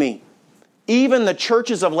with me. Even the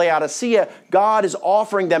churches of Laodicea, God is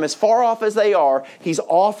offering them, as far off as they are, he's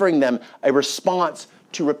offering them a response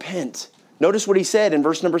to repent. Notice what he said in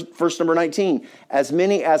verse number 19. As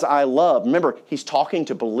many as I love. Remember, he's talking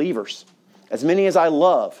to believers. As many as I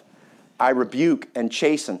love, I rebuke and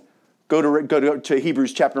chasten. Go to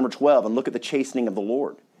Hebrews chapter number 12 and look at the chastening of the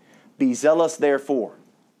Lord. Be zealous, therefore,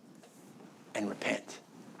 and repent.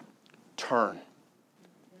 Turn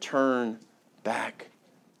back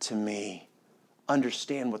to me.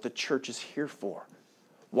 Understand what the church is here for.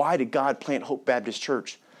 Why did God plant Hope Baptist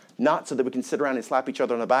Church? Not so that we can sit around and slap each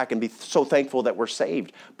other on the back and be so thankful that we're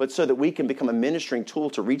saved, but so that we can become a ministering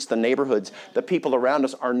tool to reach the neighborhoods, the people around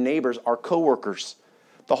us, our neighbors, our coworkers.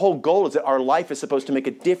 The whole goal is that our life is supposed to make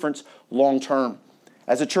a difference long term.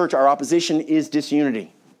 As a church, our opposition is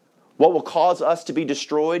disunity. What will cause us to be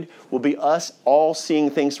destroyed will be us all seeing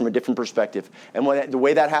things from a different perspective. And the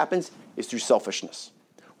way that happens is through selfishness.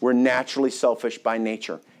 We're naturally selfish by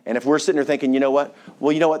nature. And if we're sitting there thinking, you know what?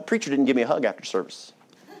 Well, you know what? Preacher didn't give me a hug after service.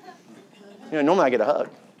 Normally I get a hug.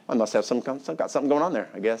 I must have got something going on there,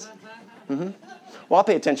 I guess. Mm-hmm. Well, I'll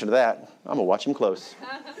pay attention to that. I'm going to watch him close.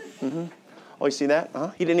 Mm-hmm. Oh, you see that?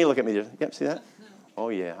 He didn't even look at me. Yep, see that? Oh,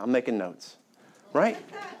 yeah, I'm making notes. Right?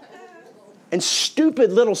 And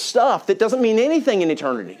stupid little stuff that doesn't mean anything in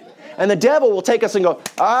eternity. And the devil will take us and go,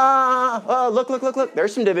 look.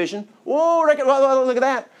 There's some division. Whoa, look at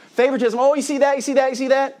that. Favoritism. Oh, you see that?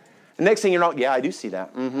 The next thing you know, yeah, I do see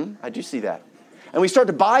that. I do see that. And we start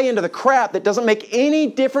to buy into the crap that doesn't make any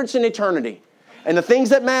difference in eternity. And the things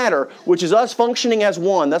that matter, which is us functioning as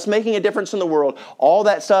one, thus making a difference in the world, all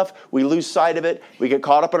that stuff, we lose sight of it. We get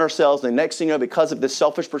caught up in ourselves. And the next thing you know, because of this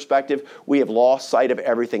selfish perspective, we have lost sight of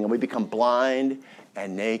everything. And we become blind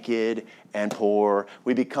and naked and poor.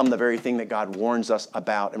 We become the very thing that God warns us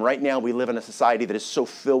about. And right now, we live in a society that is so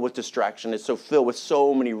filled with distraction. It's so filled with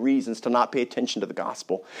so many reasons to not pay attention to the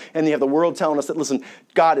gospel. And you have the world telling us that, listen,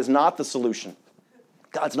 God is not the solution.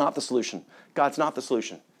 God's not the solution. God's not the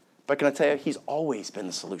solution. But can I tell you, he's always been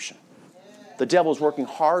the solution. The devil's working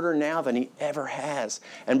harder now than he ever has.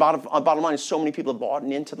 And bottom line is so many people have bought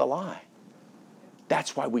into the lie.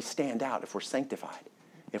 That's why we stand out if we're sanctified,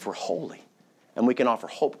 if we're holy. And we can offer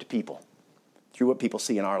hope to people through what people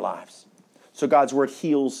see in our lives. So God's word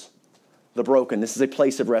heals the broken. This is a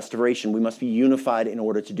place of restoration. We must be unified in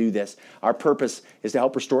order to do this. Our purpose is to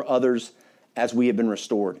help restore others as we have been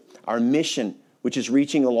restored. Our mission, which is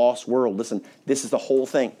reaching the lost world. Listen, this is the whole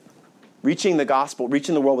thing. Reaching the gospel,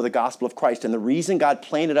 reaching the world with the gospel of Christ. And the reason God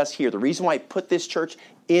planted us here, the reason why He put this church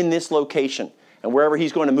in this location and wherever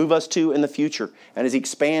He's going to move us to in the future, and as He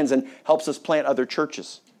expands and helps us plant other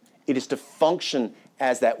churches, it is to function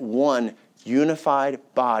as that one unified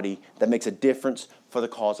body that makes a difference for the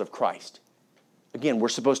cause of Christ. Again, we're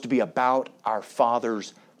supposed to be about our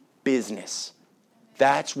Father's business.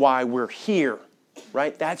 That's why we're here,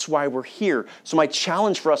 right? That's why we're here. So my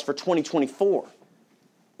challenge for us for 2024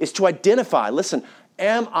 is to identify, listen,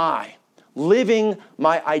 am I living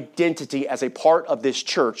my identity as a part of this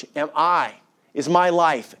church? Is my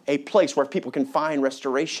life a place where people can find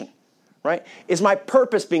restoration? Right? Is my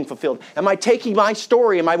purpose being fulfilled? Am I taking my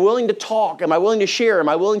story? Am I willing to talk? Am I willing to share? Am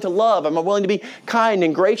I willing to love? Am I willing to be kind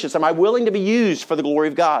and gracious? Am I willing to be used for the glory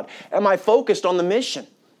of God? Am I focused on the mission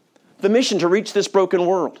to reach this broken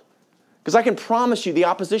world? Because I can promise you the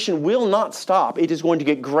opposition will not stop. It is going to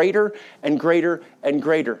get greater and greater and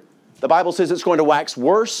greater. The Bible says it's going to wax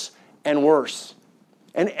worse and worse.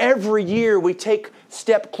 And every year we take a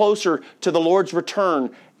step closer to the Lord's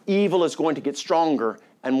return, evil is going to get stronger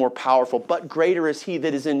and more powerful. But greater is He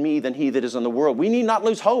that is in me than he that is in the world. We need not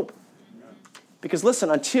lose hope. Because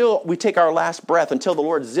listen, until we take our last breath, until the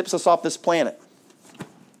Lord zips us off this planet,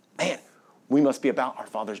 man, we must be about our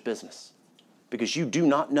Father's business. Because you do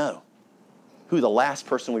not know who the last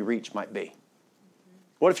person we reach might be.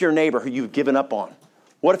 What if your neighbor who you've given up on,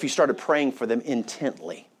 what if you started praying for them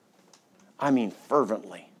intently? I mean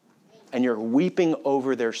fervently. And you're weeping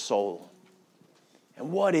over their soul.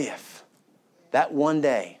 And what if that one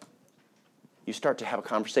day you start to have a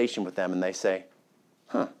conversation with them and they say,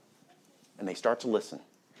 huh, and they start to listen.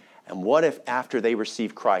 And what if after they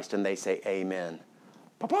receive Christ and they say amen,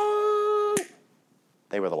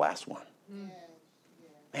 they were the last one?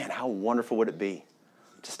 Man, how wonderful would it be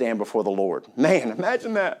to stand before the Lord? Man,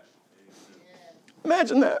 imagine that.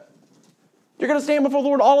 Imagine that. You're going to stand before the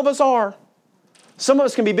Lord. All of us are. Some of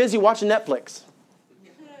us can be busy watching Netflix.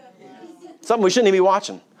 Something we shouldn't even be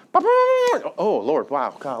watching. Oh, Lord,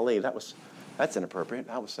 wow, golly, that's inappropriate.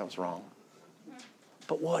 That was wrong.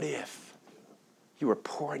 But what if you were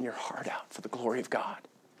pouring your heart out for the glory of God?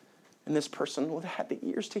 And this person had the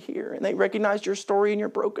ears to hear, and they recognized your story and your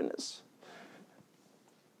brokenness.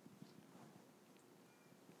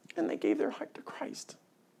 And they gave their heart to Christ.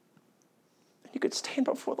 And you could stand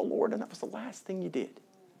before the Lord, and that was the last thing you did.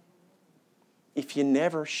 If you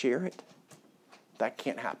never share it, that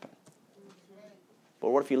can't happen. But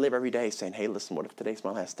what if you live every day saying, hey, listen, what if today's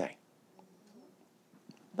my last day?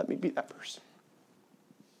 Let me be that person.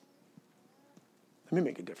 Let me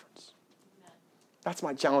make a difference. That's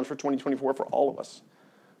my challenge for 2024 for all of us.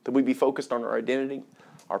 That we be focused on our identity,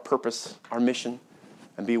 our purpose, our mission,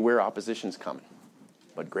 and be aware opposition's coming.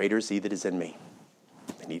 But greater is He that is in me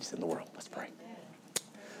than He is in the world. Let's pray.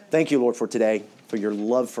 Thank you, Lord, for today, for your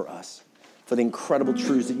love for us, for the incredible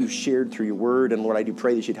truths that you've shared through your word. And Lord, I do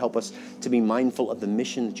pray that you'd help us to be mindful of the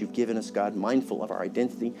mission that you've given us, God, mindful of our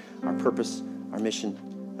identity, our purpose, our mission.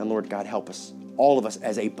 And Lord, God, help us, all of us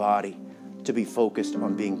as a body, to be focused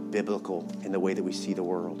on being biblical in the way that we see the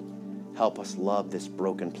world. Help us love this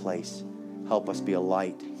broken place. Help us be a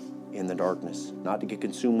light in the darkness, not to get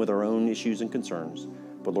consumed with our own issues and concerns,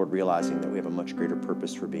 but Lord, realizing that we have a much greater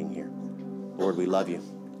purpose for being here. Lord, we love you,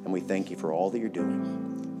 and we thank you for all that you're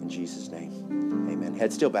doing. In Jesus' name, amen.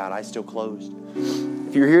 Head still bowed, eyes still closed.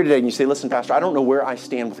 If you're here today and you say, listen, Pastor, I don't know where I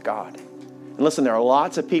stand with God. And listen, there are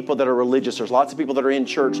lots of people that are religious. There's lots of people that are in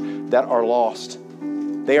church that are lost.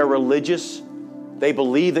 They are religious. They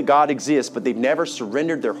believe that God exists, but they've never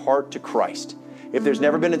surrendered their heart to Christ. If there's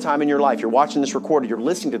never been a time in your life, you're watching this recorded, you're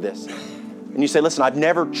listening to this, and you say, listen, I've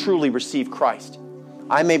never truly received Christ.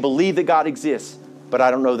 I may believe that God exists, but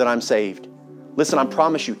I don't know that I'm saved. Listen, I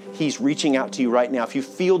promise you, He's reaching out to you right now. If you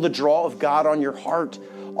feel the draw of God on your heart,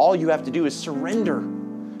 all you have to do is surrender.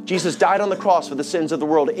 Jesus died on the cross for the sins of the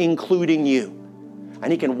world, including you.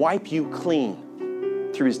 And He can wipe you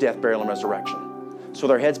clean through His death, burial, and resurrection. So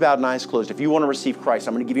with our heads bowed and eyes closed, if you want to receive Christ,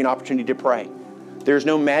 I'm going to give you an opportunity to pray. There's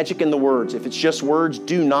no magic in the words. If it's just words,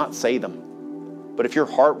 do not say them. But if your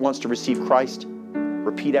heart wants to receive Christ,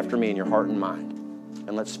 repeat after me in your heart and mind.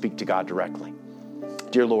 And let's speak to God directly.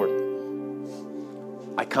 Dear Lord,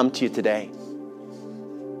 I come to you today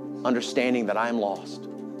understanding that I am lost,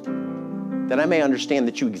 that I may understand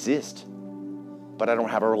that you exist, but I don't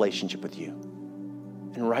have a relationship with you.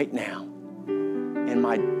 And right now, in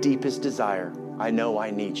my deepest desire, I know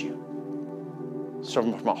I need you. So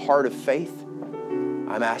from a heart of faith,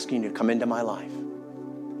 I'm asking you to come into my life.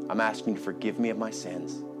 I'm asking you to forgive me of my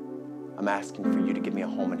sins. I'm asking for you to give me a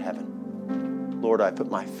home in heaven. Lord, I put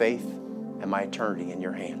my faith and my eternity in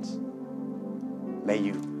your hands. May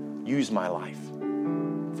you use my life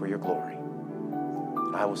for your glory.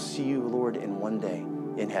 And I will see you, Lord, in one day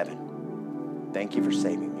in heaven. Thank you for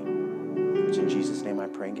saving me. It's in Jesus' name I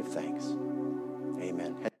pray and give thanks.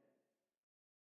 Amen.